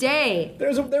page. Same day.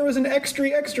 There was an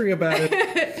extra about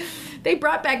it. They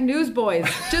brought back Newsboys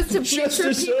just to make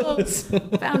sure people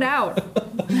found out.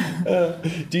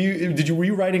 Were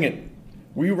you writing it?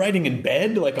 Were you writing in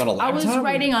bed, like on a laptop? I was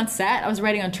writing on set. I was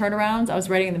writing on turnarounds. I was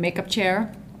writing in the makeup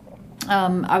chair.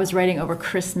 I was writing over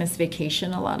Christmas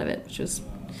vacation, a lot of it, which was,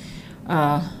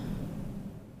 I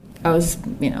was,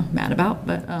 mad about,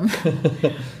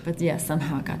 but yeah,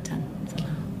 somehow it got done.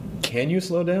 Somehow. Can you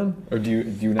slow down, or do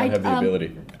you not have the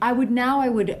ability? I would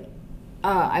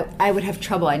have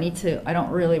trouble. I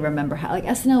don't really remember how. Like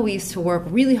SNL, we used to work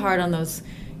really hard on those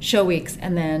show weeks,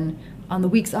 and then on the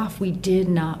weeks off, we did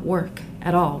not work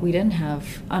at all. We didn't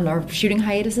have, on our shooting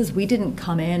hiatuses, we didn't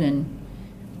come in and,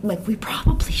 like, we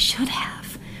probably should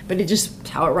have, but it's just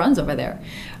how it runs over there.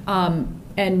 And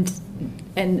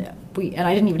I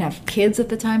didn't even have kids at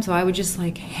the time, so I would just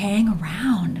like hang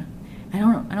around. I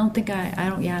don't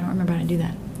remember how to do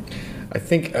that. I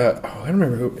think, I don't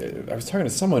remember who, I was talking to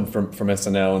someone from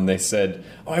SNL, and they said,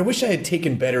 oh, I wish I had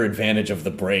taken better advantage of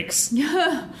the breaks.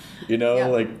 Yeah.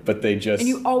 But they just... And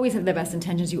you always have the best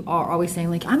intentions. You are always saying,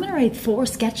 like, I'm going to write 4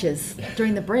 sketches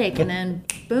during the break, and then,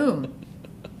 boom.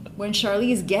 When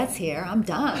Charlize gets here, I'm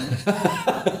done.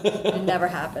 It never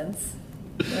happens.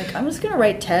 Like, I'm just going to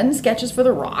write 10 sketches for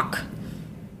The Rock.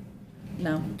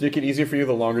 No. Did it get easier for you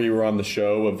the longer you were on the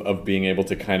show of being able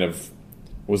to kind of...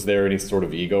 Was there any sort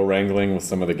of ego wrangling with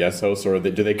some of the guest hosts, or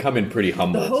do they come in pretty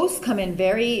humble? The hosts come in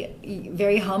very,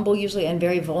 very humble usually, and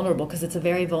very vulnerable, because it's a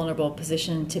very vulnerable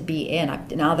position to be in.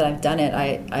 Now that I've done it,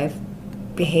 I've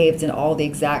behaved in all the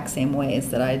exact same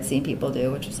ways that I had seen people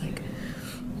do, which was like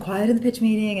quiet in the pitch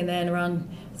meeting, and then around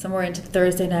somewhere into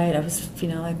Thursday night, I was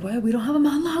like, well, we don't have a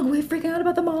monologue. We're freaking out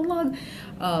about the monologue.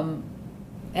 By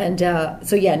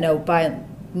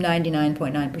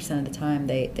 99.9% of the time,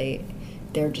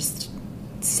 they're just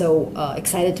so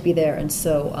excited to be there, and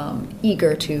so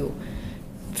eager to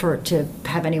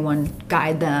have anyone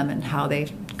guide them and how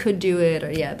they could do it. Or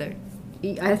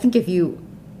I think if you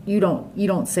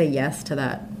don't say yes to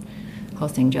that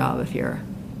hosting job if you're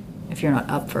not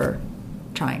up for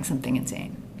trying something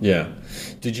insane. Yeah.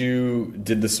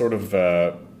 Did the sort of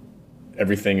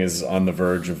everything is on the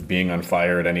verge of being on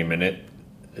fire at any minute,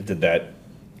 did that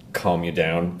calm you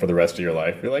down for the rest of your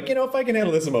life? You're like, if I can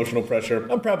handle this emotional pressure,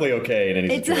 I'm probably okay in any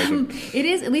situation. It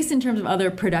is, at least in terms of other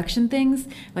production things.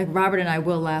 Like Robert and I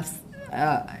will laugh.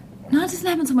 It doesn't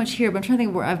happen so much here, but I'm trying to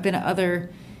think where I've been at other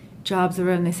jobs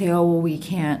where they say, oh, well, we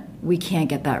can't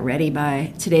get that ready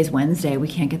by, today's Wednesday, we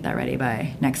can't get that ready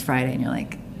by next Friday. And you're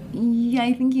like, yeah,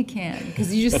 I think you can.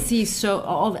 Because you just see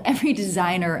every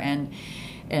designer and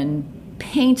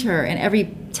painter and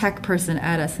every tech person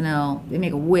at SNL, they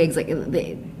make wigs, like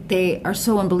they are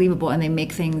so unbelievable, and they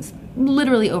make things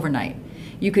literally overnight.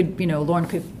 You could, Lauren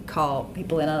could call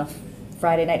people in on a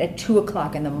Friday night at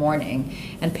 2:00 in the morning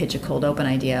and pitch a cold open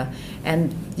idea,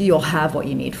 and you'll have what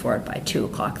you need for it by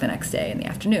 2:00 the next day in the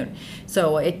afternoon.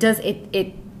 So it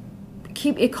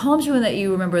calms you in that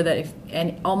you remember that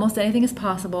almost anything is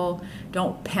possible.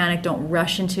 Don't panic. Don't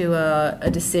rush into a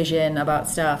decision about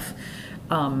stuff.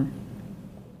 I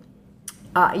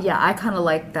kind of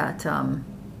like that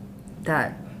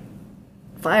that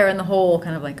fire in the hole,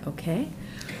 kind of like, okay,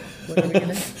 what are we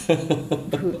gonna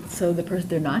so the person,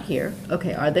 they're not here.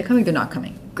 Okay, are they coming? They're not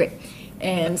coming. Great.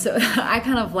 And so I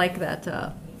kind of like that.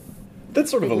 That's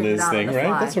sort of a Liz thing,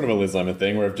 right? That's sort of a Liz Lemon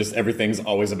thing, where just everything's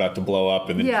always about to blow up,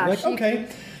 and then you're like, okay,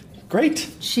 great.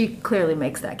 She clearly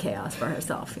makes that chaos for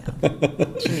herself. Yeah,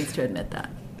 she needs to admit that.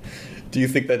 Do you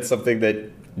think that's something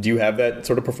do you have that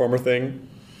sort of performer thing?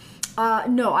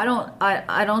 No, I don't.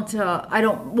 I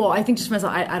don't. Well, I think just for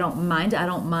myself, I don't mind. I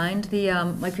don't mind the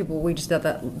like people. We just did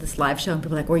this live show, and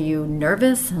people were like, "Were you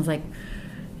nervous?" And I was like,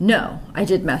 "No, I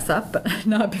did mess up, but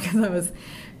not because I was."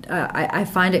 I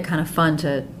find it kind of fun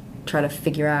to try to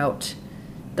figure out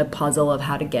the puzzle of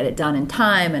how to get it done in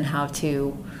time and how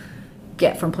to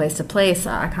get from place to place.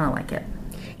 I kind of like it.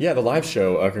 Yeah, the live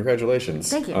show.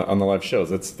 Congratulations! Thank you. On the live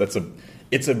shows.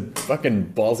 It's a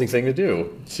fucking ballsy thing to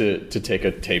do, to take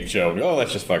a tape show and go, oh,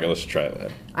 let's just try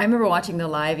it. I remember watching the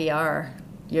live ER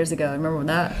years ago. Remember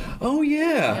that? Oh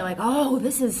yeah. And you're like, oh,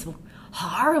 this is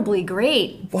horribly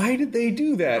great. Why did they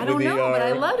do that? I don't know, but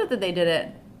I loved it that they did it.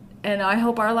 And I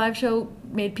hope our live show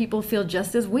made people feel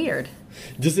just as weird.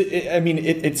 Does it? I mean,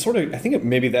 it sort of. I think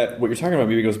maybe that what you're talking about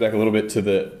maybe goes back a little bit to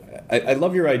the. I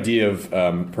love your idea of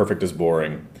perfect is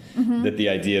boring. Mm-hmm. That the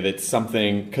idea that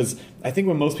something, because I think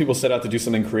when most people set out to do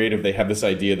something creative, they have this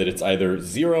idea that it's either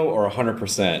 0 or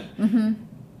 100%. Mm-hmm.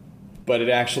 But it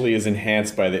actually is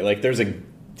enhanced by the like. Do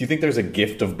you think there's a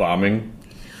gift of bombing?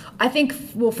 I think,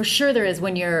 well, for sure there is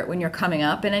when you're coming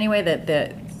up in any way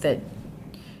that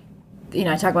you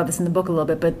know, I talk about this in the book a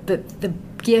little bit, but the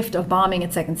gift of bombing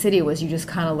at Second City was you just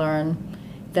kind of learn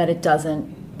that it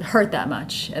doesn't hurt that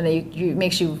much, and that it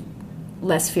makes you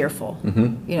less fearful.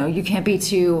 Mm-hmm. You know, you can't be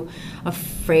too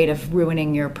afraid of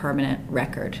ruining your permanent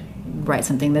record. Write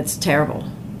something that's terrible.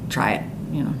 Try it.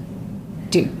 You know,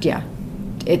 yeah.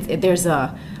 There's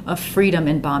a freedom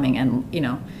in bombing, and you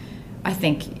know, I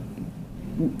think.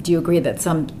 Do you agree that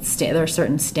there are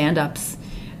certain stand-ups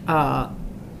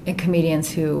and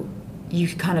comedians who you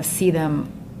kind of see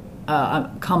them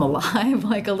come alive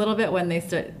like a little bit when they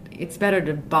start? It's better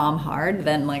to bomb hard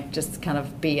than like just kind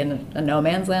of be in a no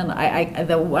man's land.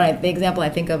 The example I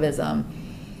think of is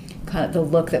kind of the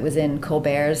look that was in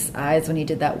Colbert's eyes when he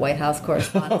did that White House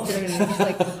correspondence interview. And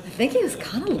like, I think he was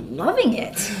kind of loving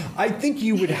it. I think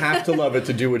you would have to love it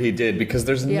to do what he did, because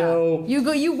there's no.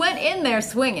 You went in there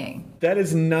swinging. That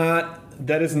is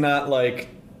not like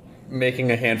making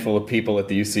a handful of people at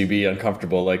the UCB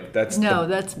uncomfortable. Like that's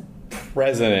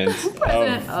president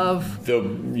of the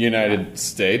United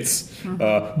States,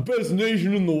 mm-hmm. Best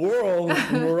nation in the world,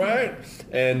 right?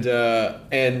 And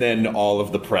then all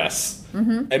of the press.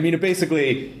 Mm-hmm. I mean,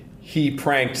 basically, he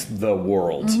pranked the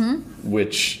world, mm-hmm.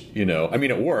 which, you know, I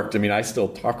mean, it worked. I mean, I still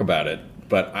talk about it,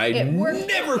 but I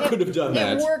never could have done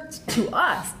that. It worked to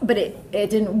us, but it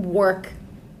didn't work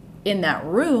in that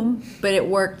room, but it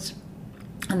worked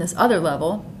on this other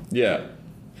level. Yeah.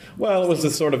 Well, it was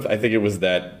this sort of, I think it was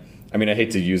that, I mean, I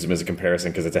hate to use him as a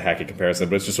comparison because it's a hacky comparison,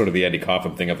 but it's just sort of the Andy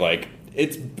Kaufman thing of like,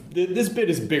 this bit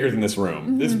is bigger than this room.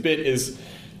 Mm-hmm. This bit is,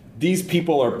 these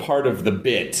people are part of the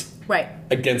bit. Right.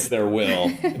 Against their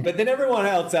will. But then everyone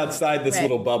else outside this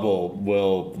little bubble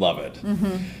will love it.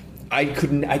 Mm-hmm. I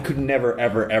could never,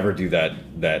 ever, ever do that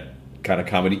kind of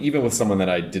comedy, even with someone that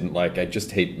I didn't like. I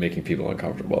just hate making people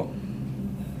uncomfortable.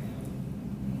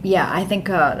 Yeah, I think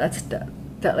that's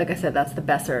like I said, that's the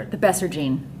Besser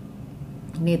gene.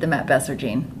 You need the Matt Besser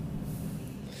gene.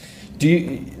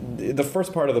 The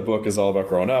first part of the book is all about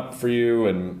growing up for you,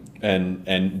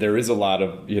 and there is a lot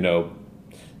of, you know,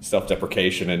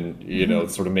 self-deprecation and, you know,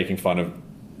 sort of making fun of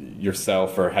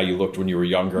yourself or how you looked when you were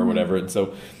younger or whatever. And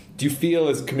so do you feel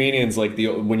as comedians, like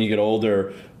when you get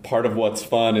older, part of what's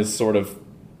fun is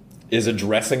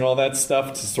addressing all that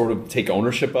stuff to sort of take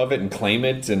ownership of it and claim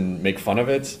it and make fun of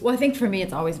it? Well, I think for me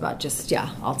it's always about just,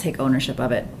 I'll take ownership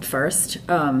of it first.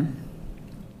 But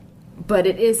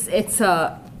it's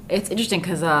interesting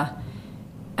because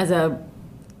as a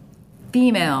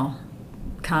female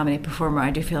comedy performer, I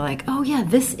do feel like, oh yeah,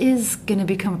 this is going to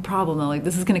become a problem though. Like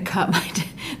this is going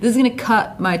to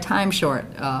cut my time short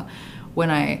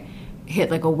when I hit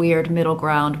like a weird middle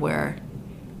ground where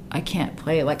I can't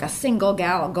play like a single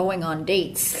gal going on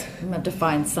dates. I'm going to have to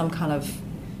find some kind of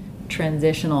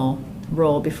transitional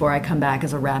role before I come back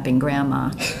as a rapping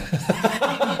grandma.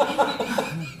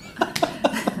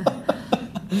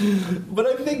 But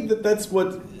I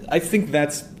think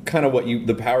that's kind of what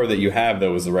the power that you have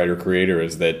though as a writer creator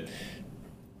is that,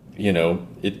 you know,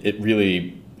 it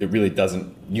really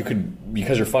doesn't, you could,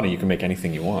 because you're funny, you can make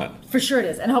anything you want. For sure it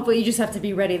is. And hopefully you just have to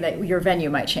be ready that your venue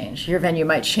might change. Your venue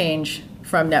might change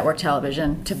from network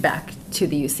television to back to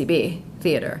the UCB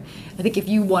theater. I think if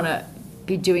you want to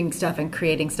be doing stuff and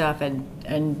creating stuff and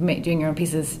doing your own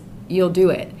pieces, you'll do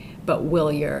it. But will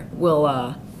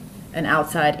an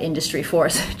outside industry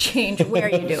force change where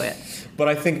you do it? But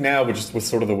I think now, just with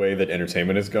sort of the way that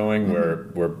entertainment is going,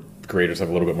 mm-hmm. where creators have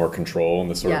a little bit more control in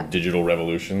the sort of digital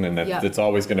revolution, and that it's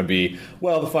always going to be,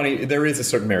 well, there is a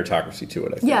certain meritocracy to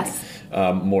it, I think. Yes.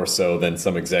 More so than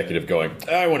some executive going,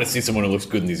 I want to see someone who looks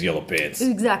good in these yellow pants.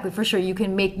 Exactly, for sure. You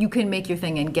can make your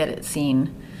thing and get it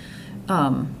seen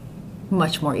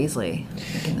much more easily.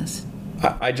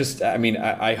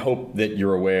 I hope that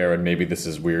you're aware, and maybe this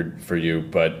is weird for you,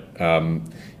 but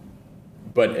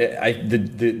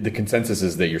the consensus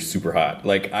is that you're super hot.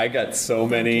 Like, I got so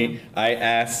many. I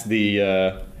asked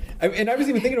and I was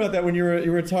even thinking about that when you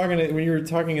were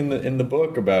talking in the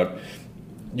book about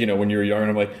when you were young, and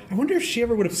I'm like, I wonder if she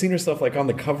ever would have seen herself like on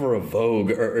the cover of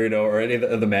Vogue or any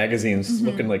of the magazines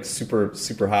looking like super,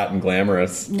 super hot and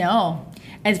glamorous. No.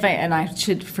 And it's funny, and I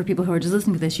should, for people who are just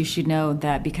listening to this, you should know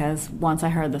that because once I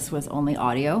heard this was only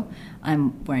audio,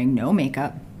 I'm wearing no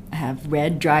makeup. I have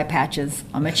red, dry patches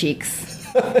on my cheeks.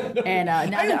 And now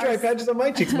I have dry patches on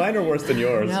my cheeks. Mine are worse than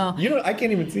yours. No. I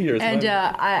can't even see yours. And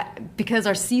because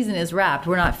our season is wrapped,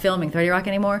 we're not filming 30 Rock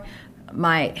anymore.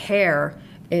 My hair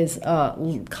is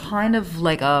kind of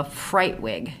like a fright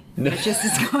wig.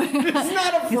 It's going on. It's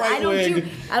not a fright wig.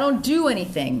 I don't do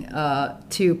anything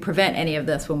to prevent any of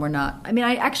this when we're not. I mean,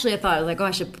 I thought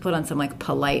I should put on some like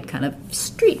polite kind of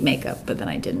street makeup, but then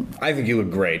I didn't. I think you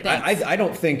look great. I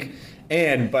don't think.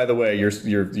 And by the way,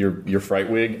 your fright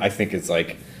wig, I think it's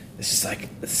just like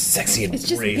sexy and it's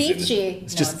just brazen. beachy.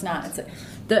 It's not.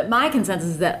 My consensus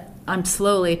is that I'm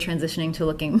slowly transitioning to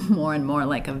looking more and more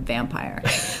like a vampire.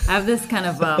 I have this kind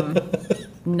of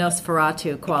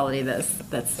Nosferatu quality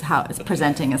that's how it's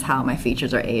presenting as how my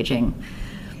features are aging.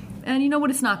 And you know what?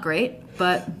 It's not great,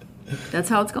 but that's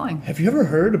how it's going. Have you ever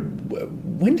heard?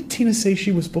 When did Tina say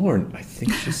she was born? I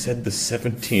think she said the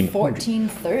 1700s.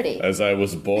 1430. As I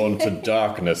was born to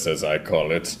darkness, as I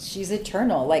call it. She's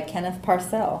eternal, like Kenneth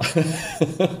Parcell.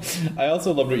 I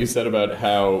also loved what you said about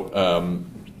how,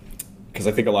 because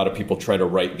I think a lot of people try to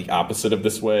write the opposite of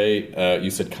this way. You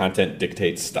said content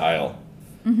dictates style.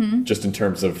 Mm-hmm. Just in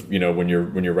terms of when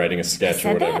you're writing a sketch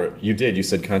or whatever. That. You did. You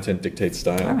said content dictates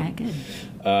style. All right, good.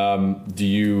 Do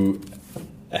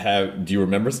you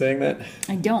remember saying that?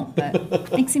 I don't, but I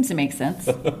think it seems to make sense.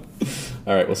 All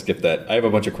right, we'll skip that. I have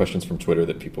a bunch of questions from Twitter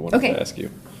that people wanted to ask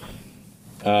you.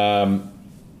 At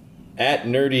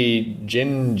Nerdy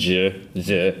Ginge.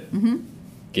 Mm-hmm.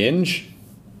 Ginge?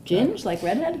 Ginge, like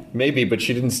redhead? Maybe, but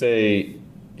she didn't say.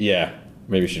 Yeah,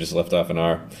 maybe she just left off an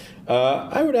R.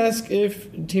 I would ask if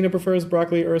Tina prefers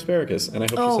broccoli or asparagus, and I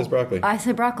hope she says broccoli. I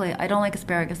say broccoli. I don't like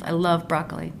asparagus. I love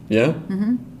broccoli. Yeah?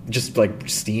 Mm-hmm. Just like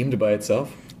steamed by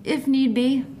itself? If need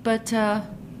be, but steamed,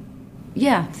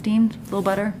 a little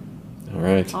butter. All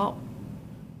right. Salt.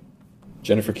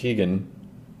 Jennifer Keegan,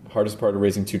 hardest part of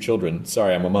raising two children.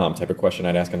 Sorry, I'm a mom. Type of question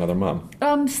I'd ask another mom.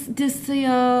 They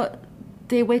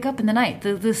wake up in the night.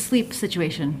 The sleep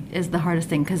situation is the hardest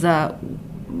thing because we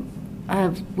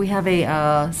have a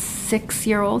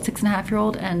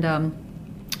 6.5-year-old, and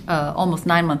almost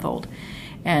 9-month-old,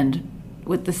 and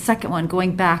with the second one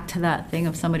going back to that thing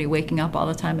of somebody waking up all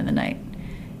the time in the night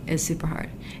is super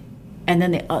hard. And then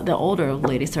the older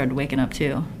lady started waking up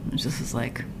too. It just was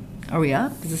like, are we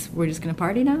up? We're just gonna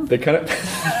party now? They kind of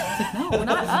no, we're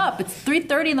not up. It's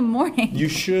 3:30 in the morning. You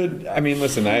should. I mean,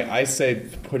 listen. I say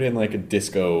put in like a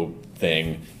disco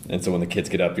thing, and so when the kids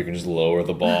get up, you can just lower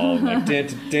the ball, and like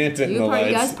dance in the lights.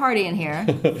 You guys party in here.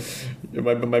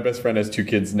 My best friend has 2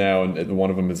 kids now, and one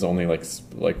of them is only like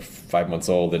 5 months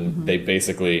old, and they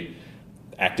basically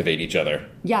activate each other.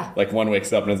 Yeah. Like one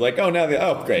wakes up and is like, oh,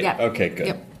 great. Yeah. Okay, good.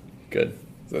 Yep. Good.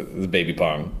 So this is baby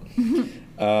pong.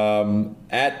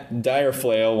 At Dire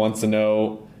Flail wants to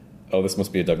know, oh, this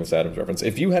must be a Douglas Adams reference.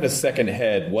 If you had a second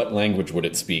head, what language would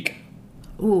it speak?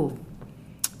 Ooh.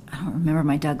 I don't remember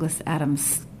my Douglas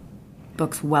Adams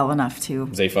books well enough to...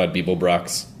 Zaphod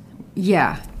Beeblebrox.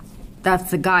 Yeah.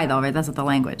 That's the guy, though, right? That's not the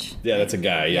language. Yeah, that's a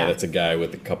guy. Yeah, Yeah. that's a guy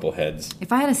with a couple heads.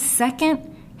 If I had a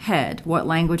second head, what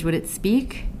language would it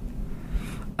speak?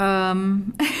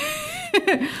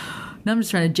 No, I'm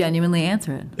just trying to genuinely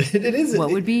answer it. It is.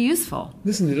 What would be useful?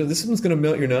 Listen, this one's going to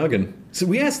melt your noggin. So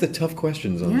we ask the tough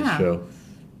questions on this show.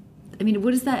 I mean,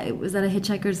 what is that? Was that a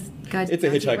Hitchhiker's Guide? It's a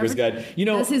Hitchhiker's Guide. You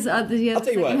know, I'll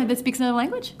tell you what. That speaks another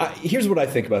language? Here's what I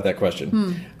think about that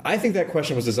question. I think that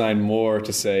question was designed more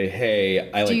to say,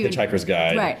 hey, I like Hitchhiker's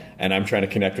Guide, right. and I'm trying to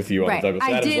connect with you on the Douglas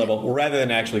Adams level, rather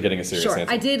than actually getting a serious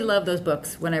answer. I did love those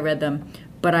books when I read them,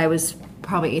 but I was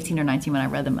probably 18 or 19 when I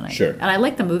read them. And I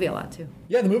liked the movie a lot, too.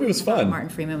 Yeah, the movie was fun. Martin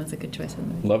Freeman was a good choice for the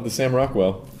movie. Love the Sam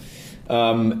Rockwell.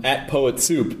 At Poet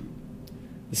Soup,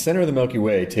 the center of the Milky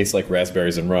Way tastes like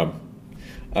raspberries and rum.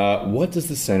 What does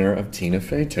the center of Tina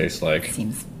Fey taste like? It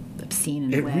seems obscene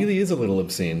in a way. It really is a little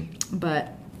obscene.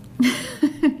 But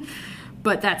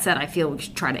that said, I feel we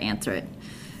should try to answer it.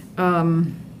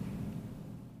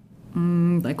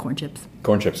 Like corn chips.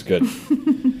 Corn chips, good.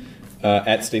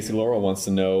 At Stacy Laurel wants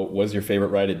to know, what's your favorite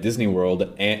ride at Disney World?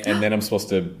 And then I'm supposed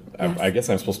to, yes. I guess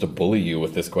I'm supposed to bully you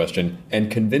with this question and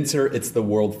convince her it's the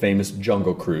world-famous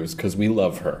Jungle Cruise, because we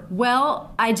love her.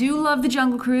 Well, I do love the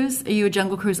Jungle Cruise. Are you a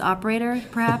Jungle Cruise operator,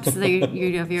 perhaps?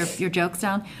 You have your jokes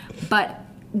down? But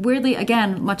weirdly,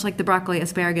 again, much like the broccoli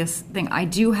asparagus thing, I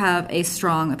do have a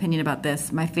strong opinion about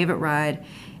this. My favorite ride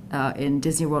in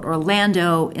Disney World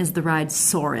Orlando is the ride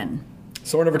Soarin'.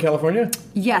 Soarin' Over California?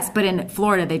 Yes, but in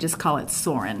Florida they just call it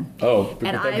Soarin'. Oh,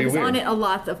 and that'd be I was weird. on it a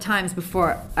lot of times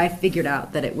before I figured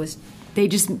out that it was.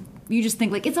 You just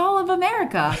think like it's all of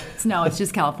America. No, it's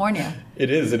just California. It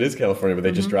is California, but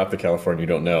they just dropped the California you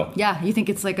don't know. Yeah, you think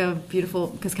it's like a beautiful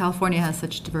because California has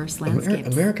such diverse landscapes.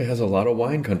 America has a lot of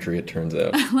wine country, it turns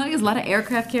out. There's a lot of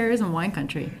aircraft carriers and wine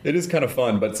country. It is kind of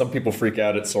fun, but some people freak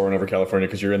out at Soarin' Over California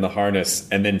because you're in the harness,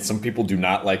 and then some people do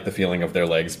not like the feeling of their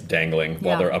legs dangling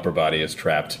while their upper body is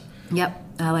trapped. Yep,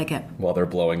 I like it. While they're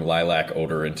blowing lilac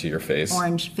odor into your face.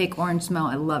 Fake orange smell.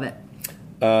 I love it.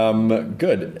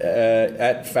 Good.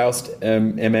 At Faust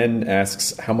MN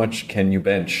asks, how much can you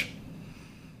bench?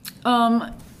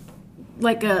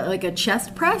 Like a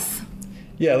chest press,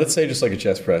 Yeah, let's say just like a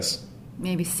chest press.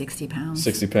 maybe 60 pounds.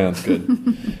 60 pounds, good.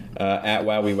 At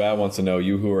WowWeWow wants to know,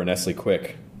 Yoo-Hoo or Nestle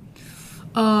Quick?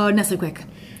 Nestle Quick,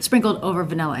 sprinkled over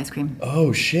vanilla ice cream.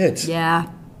 Oh, shit. Yeah,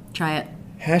 try it.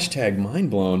 Hashtag mind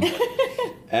blown.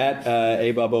 At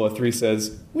Ababoa3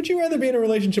 says, would you rather be in a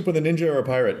relationship with a ninja or a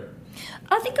pirate?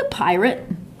 I think a pirate.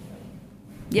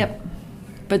 Yep,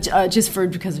 but just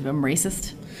because I'm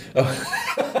racist.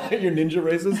 You're ninja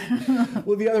racist?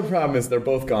 Well, the other problem is they're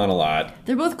both gone a lot.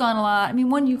 They're both gone a lot. I mean,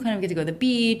 one you kind of get to go to the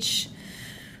beach.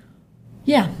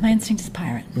 Yeah, my instinct is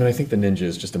pirate. I mean, I think the ninja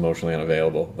is just emotionally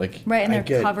unavailable. Like, Right, and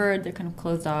they're covered. They're kind of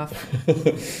closed off.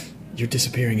 You're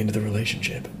disappearing into the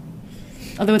relationship.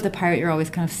 Although with the pirate, you're always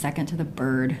kind of second to the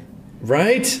bird.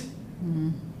 Right?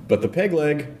 But the peg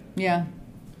leg Yeah.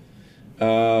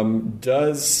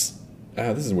 does...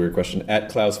 this is a weird question. At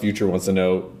Klaus Future wants to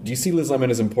know, do you see Liz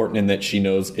Lemon as important in that she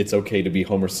knows it's okay to be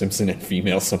Homer Simpson and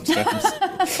female sometimes?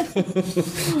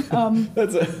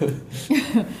 That's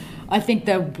I think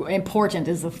the important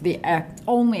is the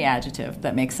only adjective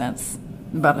that makes sense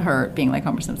about her being like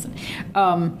Homer Simpson.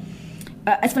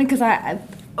 It's funny because I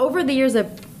over the years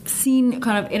I've seen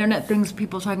kind of internet things,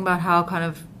 people talking about how kind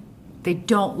of they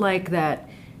don't like that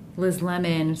Liz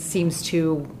Lemon seems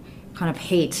to kind of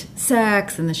hate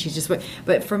sex, and then she's just.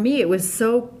 But for me, it was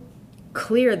so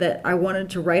clear that I wanted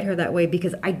to write her that way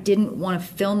because I didn't want to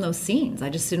film those scenes. I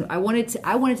just didn't. I wanted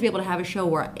to be able to have a show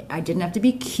where I didn't have to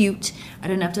be cute. I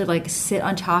didn't have to like sit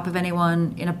on top of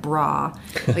anyone in a bra.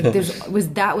 Like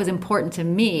that was important to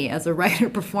me as a writer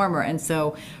performer, and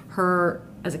so her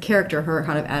as a character, her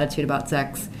kind of attitude about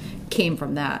sex came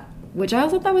from that. Which I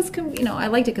also thought was, I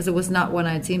liked it because it was not one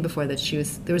I had seen before.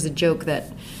 There was a joke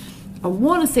that I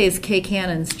want to say is Kay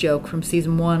Cannon's joke from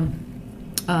season 1,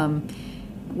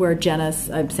 where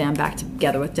I'm back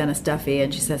together with Jenna Duffy,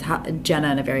 and she says,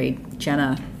 Jenna in a very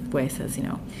Jenna way says,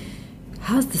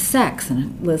 how's the sex?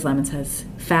 And Liz Lemon says,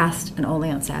 fast and only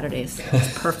on Saturdays.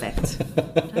 It's perfect.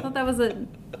 I thought that was a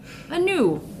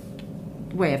new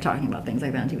way of talking about things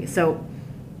like that on TV. So,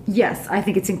 yes, I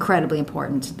think it's incredibly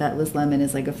important that Liz Lemon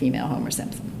is like a female Homer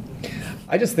Simpson.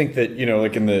 I just think that,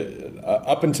 like in the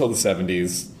up until the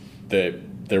 70s,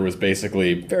 that there was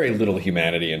basically very little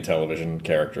humanity in television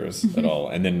characters at all.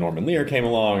 And then Norman Lear came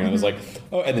along, and it was like,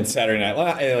 and then Saturday Night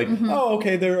Live,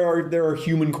 okay, there are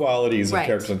human qualities of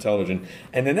characters on television.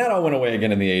 And then that all went away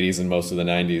again in the 80s and most of the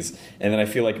 90s. And then I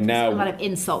feel like now... It was a lot of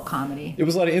insult comedy. It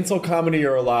was a lot of insult comedy,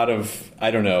 or a lot of,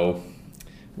 I don't know...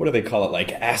 What do they call it? Like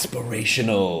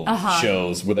aspirational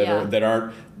shows that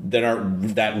aren't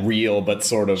that real, but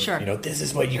sort of this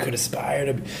is what you could aspire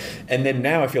to. And then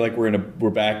now I feel like we're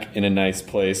back in a nice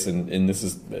place, and this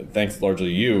is thanks largely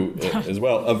to you as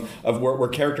well of where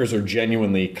characters are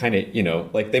genuinely kind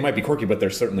of like they might be quirky, but they're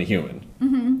certainly human.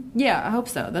 Mm-hmm. Yeah, I hope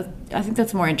so. I think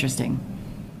that's more interesting.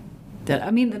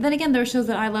 Then again, there are shows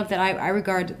that I love that I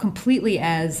regard completely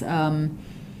as kind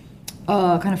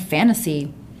of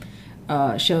fantasy.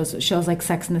 Shows like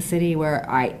Sex and the City, where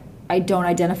I don't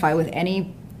identify with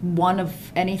any one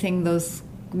of anything those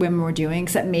women were doing,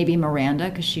 except maybe Miranda,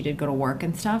 because she did go to work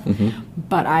and stuff. Mm-hmm.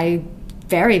 But I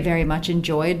very, very much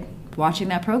enjoyed watching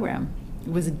that program.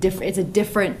 It's a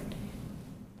different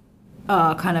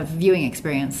kind of viewing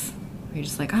experience. Where you're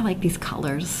just like, I like these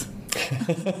colors.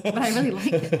 But I really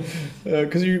like it.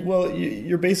 Because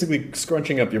you're basically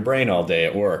scrunching up your brain all day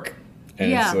at work.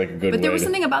 And it's like a good but there was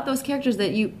something about those characters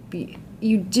that you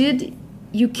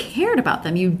cared about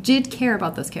them. You did care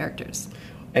about those characters.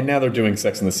 And now they're doing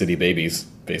Sex and the City babies,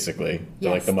 basically. Yes,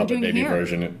 They're like the Muppet Baby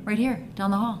version. Right here, down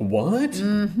the hall. What?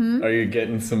 Mm-hmm. Are you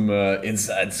getting some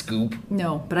inside scoop?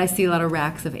 No, but I see a lot of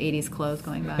racks of 80s clothes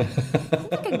going by.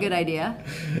 That's like a good idea.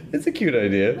 It's a cute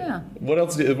idea. Yeah. What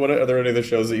else? What are there any other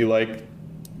shows that you like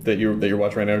that you're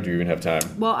watching right now? Or do you even have time?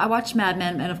 Well, I watched Mad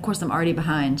Men, and of course I'm already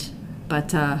behind. But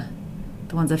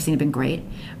the ones I've seen have been great.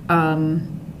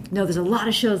 No, there's a lot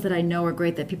of shows that I know are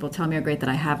great that people tell me are great that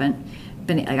I haven't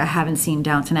I haven't seen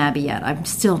Downton Abbey yet. I've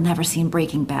still never seen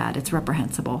Breaking Bad. It's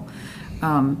reprehensible.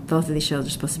 Both of these shows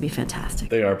are supposed to be fantastic.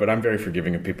 They are, but I'm very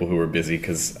forgiving of people who are busy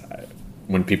because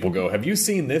when people go, "Have you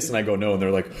seen this?" and I go, "No," and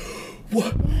they're like,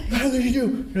 "What? How did you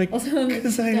do?" Like,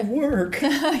 because I work.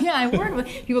 Yeah, I work.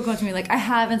 People come to me like, "I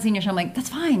haven't seen your show." I'm like, "That's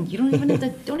fine. You don't even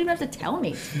have to tell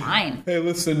me. It's fine." Hey,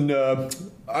 listen,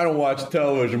 I don't watch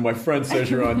television. My friend says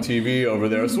you're on TV over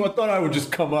there, so I thought I would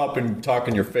just come up and talk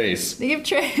in your face. They give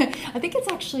I think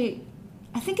it's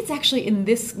actually in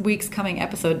this week's coming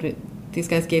episode. These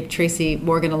guys gave Tracy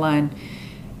Morgan a line.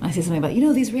 I say something about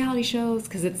these reality shows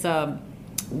because it's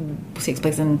takes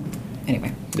place in.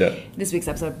 Anyway, this week's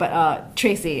episode. But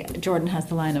Tracy Jordan has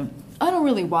the line of, "I don't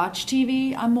really watch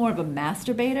TV. I'm more of a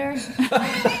masturbator."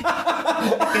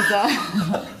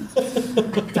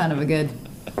 It's kind of a good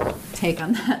take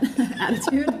on that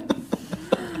attitude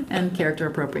and character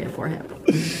appropriate for him.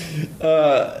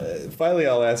 Finally,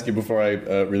 I'll ask you before I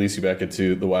release you back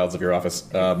into the wilds of your office.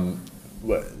 I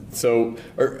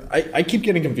keep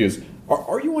getting confused.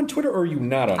 Are you on Twitter or are you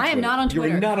not on Twitter? I am not on Twitter.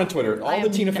 You're not on Twitter. All the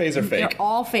Tina Feys are fake. They're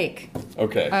all fake.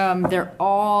 Okay. They're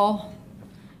all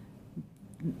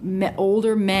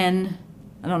older men.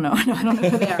 I don't know. I don't know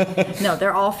who they are. No,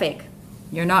 they're all fake.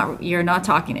 You're not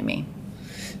talking to me.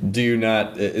 Do you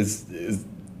not do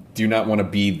you not want to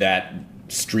be that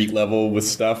street level with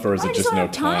stuff, or is it just no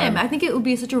time? I think it would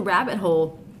be such a rabbit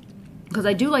hole. Because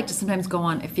I do like to sometimes go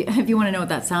on. If you want to know what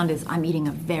that sound is, I'm eating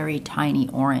a very tiny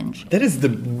orange. That is the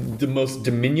most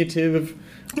diminutive,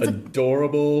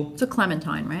 adorable. It's a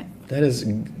clementine, right? That is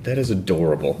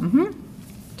adorable. Mm-hmm.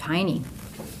 Tiny.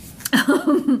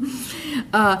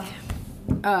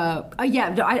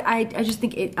 I just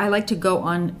think I like to go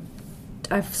on.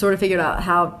 I've sort of figured out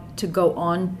how to go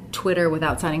on Twitter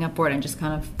without signing up for it, and just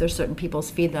kind of there's certain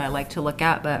people's feed that I like to look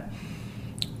at,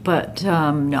 But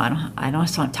no, I don't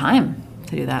have time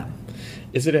to do that.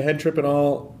 Is it a head trip at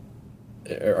all?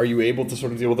 Are you able to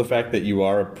sort of deal with the fact that you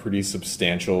are a pretty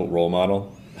substantial role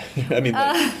model? I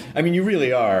mean, you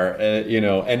really are.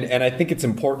 And I think it's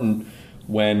important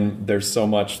when there's so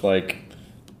much like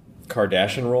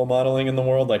Kardashian role modeling in the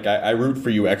world. Like I root for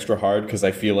you extra hard because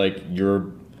I feel like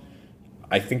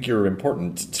I think you're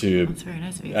important to. That's very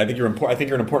nice of you. I think you're important. I think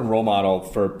you're an important role model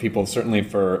for people, certainly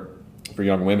for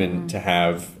young women to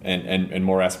have, and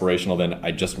more aspirational than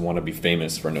I just want to be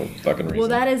famous for no fucking reason. Well,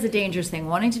 that is a dangerous thing.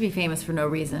 Wanting to be famous for no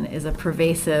reason is a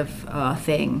pervasive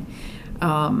thing.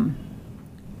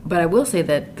 But I will say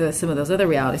that some of those other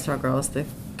reality star girls, the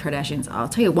Kardashians, I'll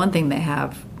tell you one thing they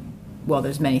have. Well,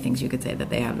 there's many things you could say that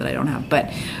they have that I don't have.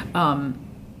 But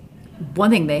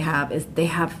one thing they have is they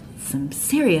have some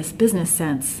serious business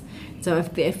sense. So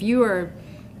if you are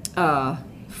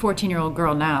 14-year-old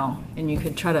girl now, and you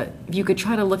could try to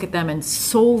look at them and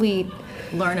solely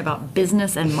learn about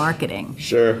business and marketing.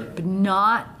 Sure. But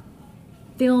not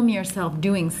film yourself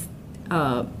doing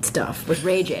stuff with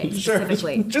Ray J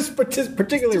specifically. Just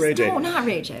particularly Ray J. No, not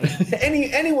Ray J.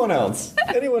 Anyone else.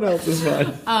 Anyone else is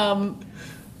fine.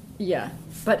 Yeah.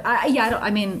 But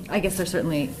I guess there's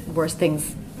certainly worse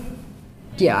things.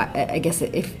 Yeah, I guess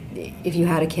if you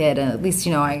had a kid, and at least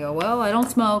I go, well, I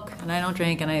don't smoke and I don't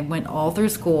drink, and I went all through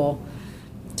school.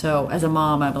 So as a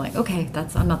mom, I'm like, okay,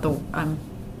 I'm not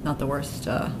the worst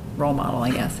role model,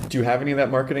 I guess. Do you have any of that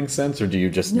marketing sense, or do you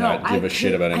just not give a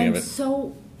shit about any of it?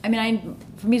 For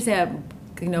me to say I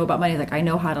know about money, like I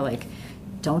know how to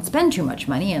don't spend too much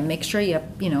money and make sure you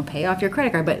pay off your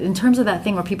credit card. But in terms of that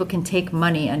thing where people can take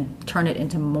money and turn it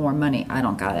into more money, I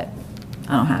don't got it.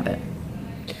 I don't have it.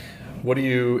 What do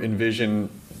you envision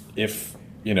if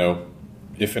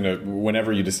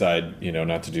whenever you decide,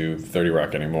 not to do 30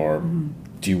 Rock anymore,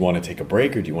 do you want to take a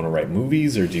break, or do you want to write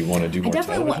movies, or do you want to do more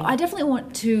television? I definitely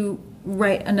want to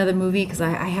write another movie because I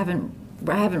haven't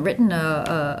written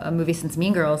a movie since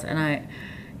Mean Girls, and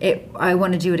I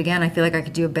want to do it again. I feel like I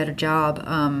could do a better job.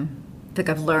 I think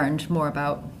I've learned more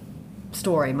about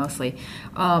story mostly.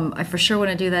 I for sure want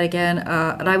to do that again,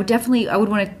 and I would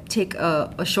want to take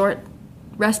a short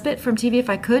respite from TV if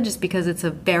I could, just because it's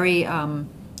a very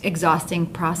exhausting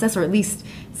process, or at least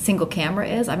single camera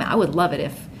is. I mean, I would love it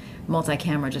if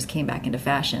multi-camera just came back into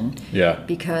fashion. Yeah.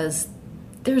 Because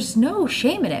there's no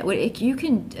shame in it.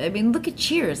 Look at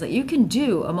Cheers. You can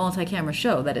do a multi-camera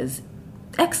show that is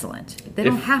excellent. They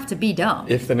don't have to be dumb.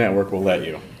 If the network will let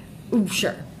you. Ooh,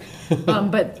 sure.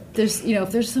 But there's,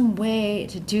 if there's some way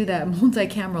to do that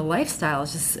multi-camera lifestyle,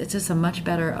 it's just a much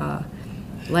better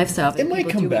lifestyle. It might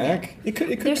come back. It could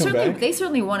come back. They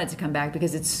certainly want it to come back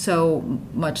because it's so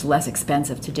much less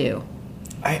expensive to do.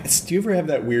 Do you ever have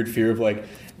that weird fear of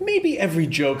maybe every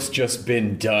joke's just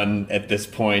been done at this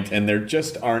point and there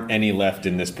just aren't any left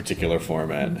in this particular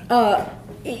format?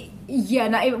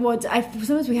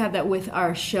 Sometimes we have that with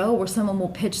our show where someone will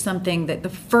pitch something that the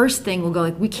first thing will go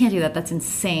like, we can't do that, that's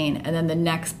insane, and then the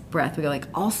next breath we go like,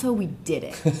 also we did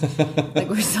it. Like,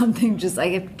 or something, just,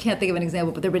 I can't think of an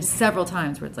example, but there have been several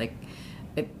times where it's like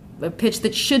a pitch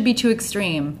that should be too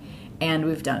extreme, and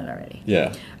we've done it already.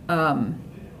 Yeah. Well,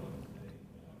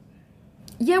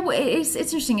 it's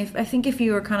interesting. I think if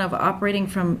you are kind of operating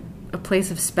from a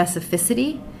place of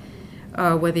specificity,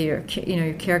 whether your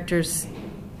characters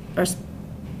are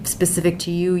specific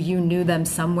to you, you knew them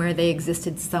somewhere, they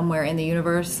existed somewhere in the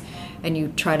universe, and you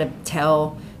try to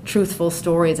tell truthful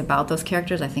stories about those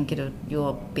characters, I think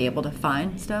you'll be able to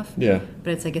find stuff. Yeah.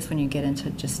 But it's, I guess, when you get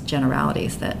into just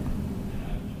generalities that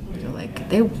you're like,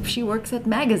 she works at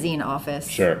magazine office.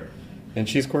 Sure. And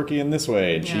she's quirky in this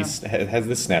way, and Yeah. she has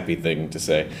this snappy thing to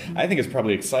say. I think it's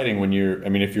probably exciting when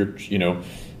if you're,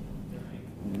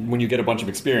 when you get a bunch of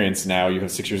experience now, you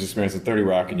have 6 years experience in 30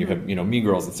 Rock, and you have, Mean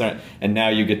Girls, and now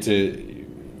you get to,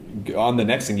 on the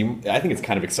next thing, I think it's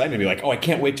kind of exciting to be like, oh, I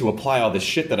can't wait to apply all this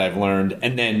shit that I've learned,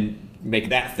 and then make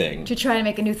that thing. To try to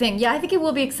make a new thing. Yeah, I think it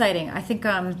will be exciting. I think,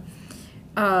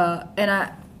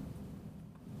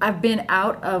 I've been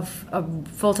out of a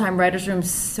full-time writer's room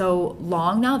so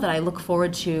long now that I look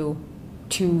forward to,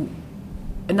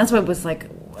 and that's what was like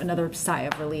another sigh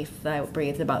of relief that I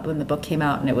breathed about when the book came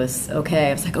out and it was okay.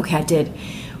 I was like, okay, I did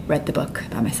read the book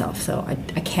by myself, so I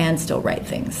can still write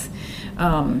things.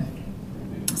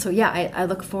 So yeah, I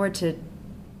look forward to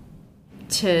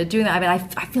doing that. I mean,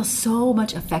 I feel so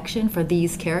much affection for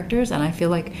these characters, and I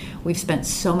feel like we've spent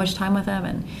so much time with them,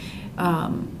 and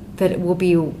that it will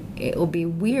be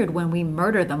weird when we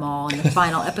murder them all in the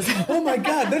final episode. Oh my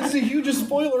god, that's the hugest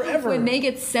spoiler ever. When they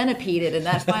get centipeded in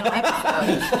that final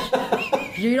episode.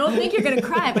 You don't think you're gonna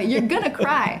cry, but you're gonna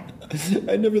cry.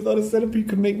 I never thought a centipede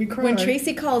could make me cry. When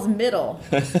Tracy calls middle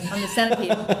on the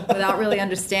centipede without really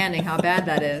understanding how bad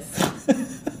that is.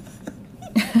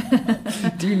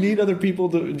 Do you need other people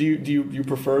to? Do you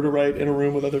prefer to write in a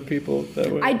room with other people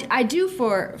that way? I do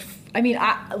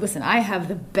listen, I have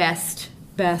the best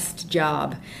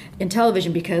job in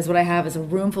television because what I have is a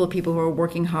room full of people who are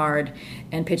working hard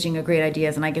and pitching great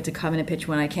ideas, and I get to come in and pitch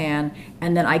when I can,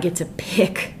 and then I get to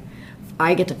pick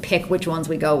which ones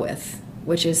we go with,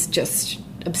 which is just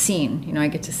obscene. I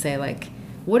get to say, like,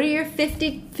 what are your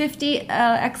 50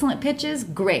 excellent pitches?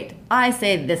 Great. I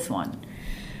say this one.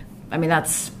 I mean,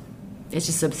 it's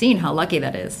just obscene how lucky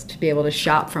that is to be able to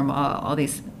shop from all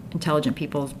these intelligent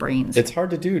people's brains. It's hard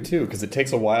to do, too, because it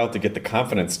takes a while to get the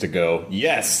confidence to go,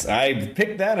 yes, I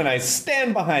picked that and I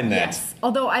stand behind that. Yes.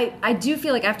 Although I do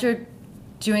feel like after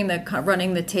doing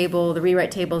running the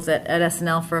rewrite tables at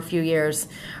SNL for a few years,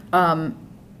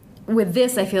 with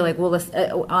this, I feel like,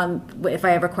 if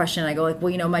I ever question, I go like,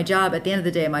 well, my job, at the end of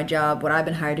the day, what I've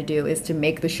been hired to do is to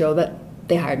make the show that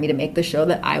they hired me to make, the show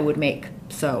that I would make.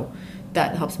 So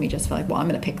that helps me just feel like, well, I'm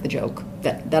going to pick the joke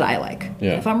that I like.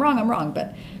 Yeah. If I'm wrong, I'm wrong,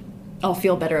 but I'll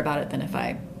feel better about it than if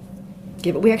I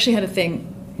give it. We actually had a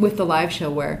thing with the live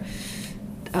show where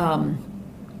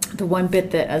the one bit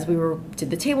that as we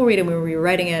did the table read and we were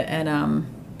rewriting it, and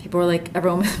people were like,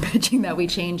 everyone was pitching that we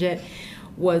change it,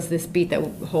 was this beat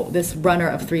this runner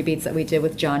of 3 beats that we did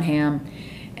with John Hamm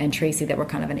and Tracy that were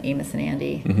kind of an Amos and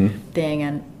Andy thing,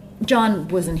 and John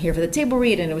wasn't here for the table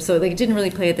read, and it was it didn't really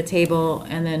play at the table,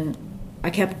 and then I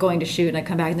kept going to shoot, and I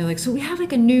come back and they're like, so we have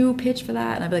like a new pitch for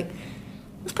that, and I'd be like,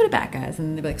 let's put it back, guys.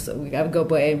 And they'd be like, so we gotta go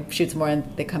away, shoot some more, and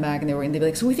they come back and they'd be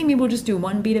like, so we think maybe we'll just do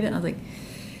one beat of it. And I was like,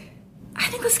 I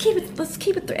think let's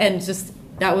keep it and just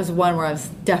that was one where I was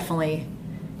definitely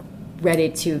ready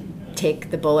to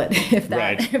take the bullet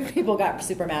if people got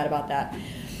super mad about that.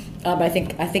 But I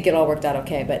think it all worked out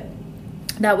okay. But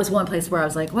that was one place where I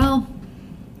was like, well,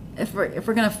 if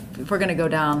we're gonna go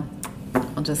down,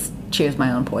 I'll just choose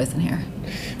my own poison here.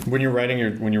 When you're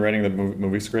writing the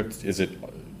movie script,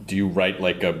 do you write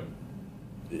like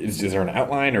is there an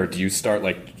outline, or do you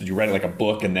write it like a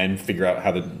book and then figure out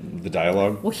how the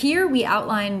dialogue? Well, here we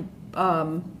outline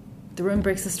the room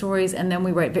breaks the stories, and then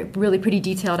we write really pretty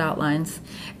detailed outlines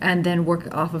and then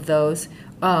work off of those.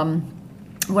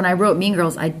 When I wrote Mean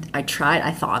Girls, I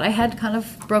thought I had kind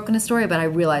of broken a story, but I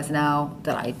realize now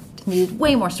that I needed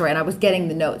way more story, and I was getting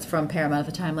the notes from Paramount at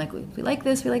the time, like, we like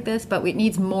this, but it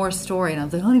needs more story, and I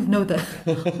was like, I don't even know what does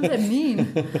that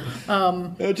mean?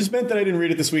 It just meant that I didn't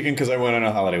read it this weekend because I went on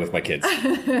a holiday with my kids.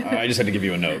 I just had to give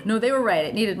you a note. No, they were right.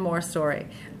 It needed more story.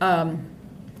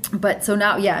 But so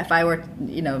now, yeah, if I were,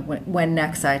 when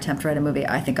next I attempt to write a movie,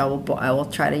 I think I will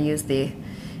try to use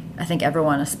I think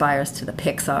everyone aspires to the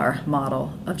Pixar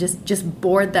model of just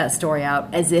board that story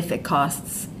out as if it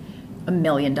costs $1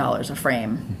 million a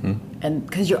frame, and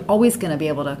because you're always going to be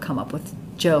able to come up with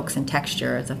jokes and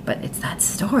texture, but it's that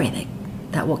story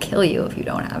that will kill you if you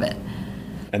don't have it.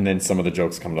 And then some of the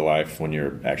jokes come to life when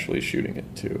you're actually shooting it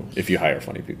too, if you hire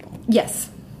funny people. Yes.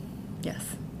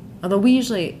 Although we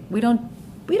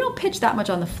don't pitch that much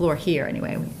on the floor here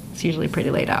anyway. It's usually pretty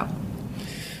laid out.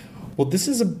 Well, this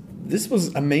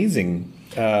was amazing.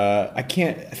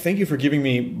 Thank you for giving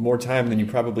me more time than you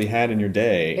probably had in your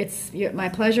day. It's my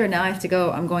pleasure. Now I have to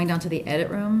go. I'm going down to the edit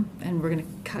room, and we're going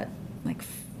to cut like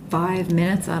 5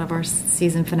 minutes out of our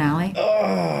season finale.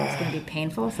 It's going to be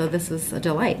painful, so this was a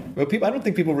delight. Well, I don't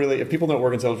think people really, if people don't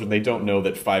work in television, they don't know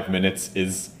that 5 minutes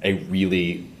is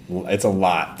it's a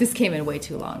lot. This came in way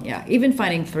too long, yeah. Even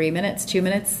finding 3 minutes, 2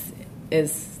 minutes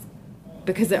is,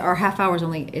 because our half hour is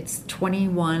it's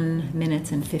 21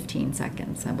 minutes and 15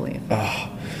 seconds, I believe.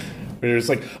 We're just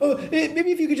like,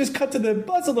 maybe if you could just cut to the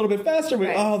bus a little bit faster.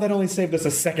 Right. That only saved us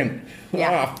a second.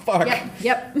 Yeah. Fuck.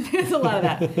 Yep. There's a lot of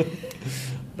that.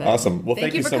 But awesome. Well,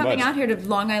 thank you so much. Thank you for coming out here to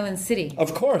Long Island City.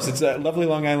 Of course. It's a lovely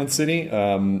Long Island City.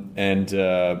 And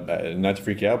not to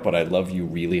freak you out, but I love you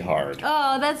really hard.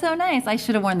 Oh, that's so nice. I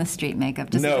should have worn the street makeup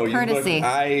just as a courtzy.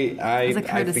 I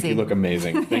think you look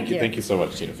amazing. Thank you. Thank you so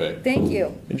much, Tina Fey. Thank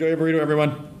you. Enjoy your burrito,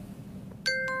 everyone.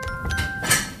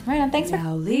 Right on. Thanks for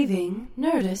now leaving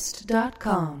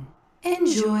Nerdist.com.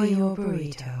 Enjoy your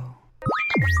burrito.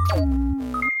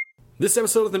 This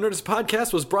episode of the Nerdist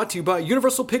Podcast was brought to you by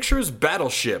Universal Pictures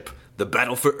Battleship. The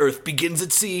battle for Earth begins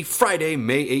at sea Friday,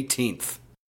 May 18th.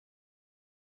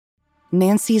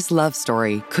 Nancy's love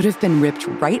story could have been ripped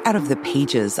right out of the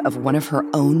pages of one of her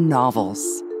own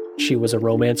novels. She was a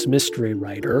romance mystery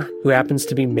writer who happens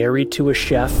to be married to a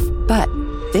chef. But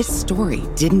this story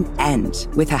didn't end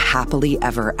with a happily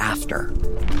ever after.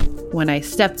 When I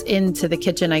stepped into the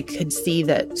kitchen, I could see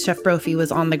that Chef Brophy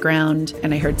was on the ground,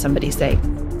 and I heard somebody say,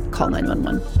 "Call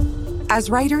 911." As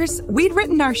writers, we'd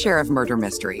written our share of murder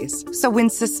mysteries. So when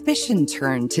suspicion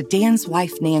turned to Dan's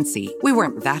wife, Nancy, we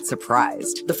weren't that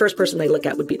surprised. The first person they look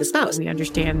at would be the spouse. We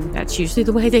understand that's usually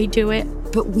the way they do it.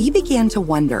 But we began to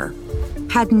wonder,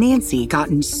 had Nancy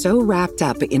gotten so wrapped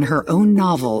up in her own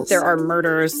novels... There are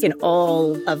murders in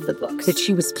all of the books. ...that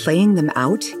she was playing them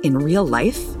out in real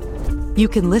life? You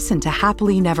can listen to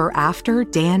Happily Never After,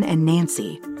 Dan and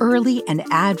Nancy, early and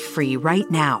ad-free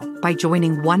right now by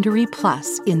joining Wondery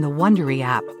Plus in the Wondery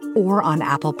app or on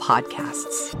Apple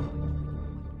Podcasts.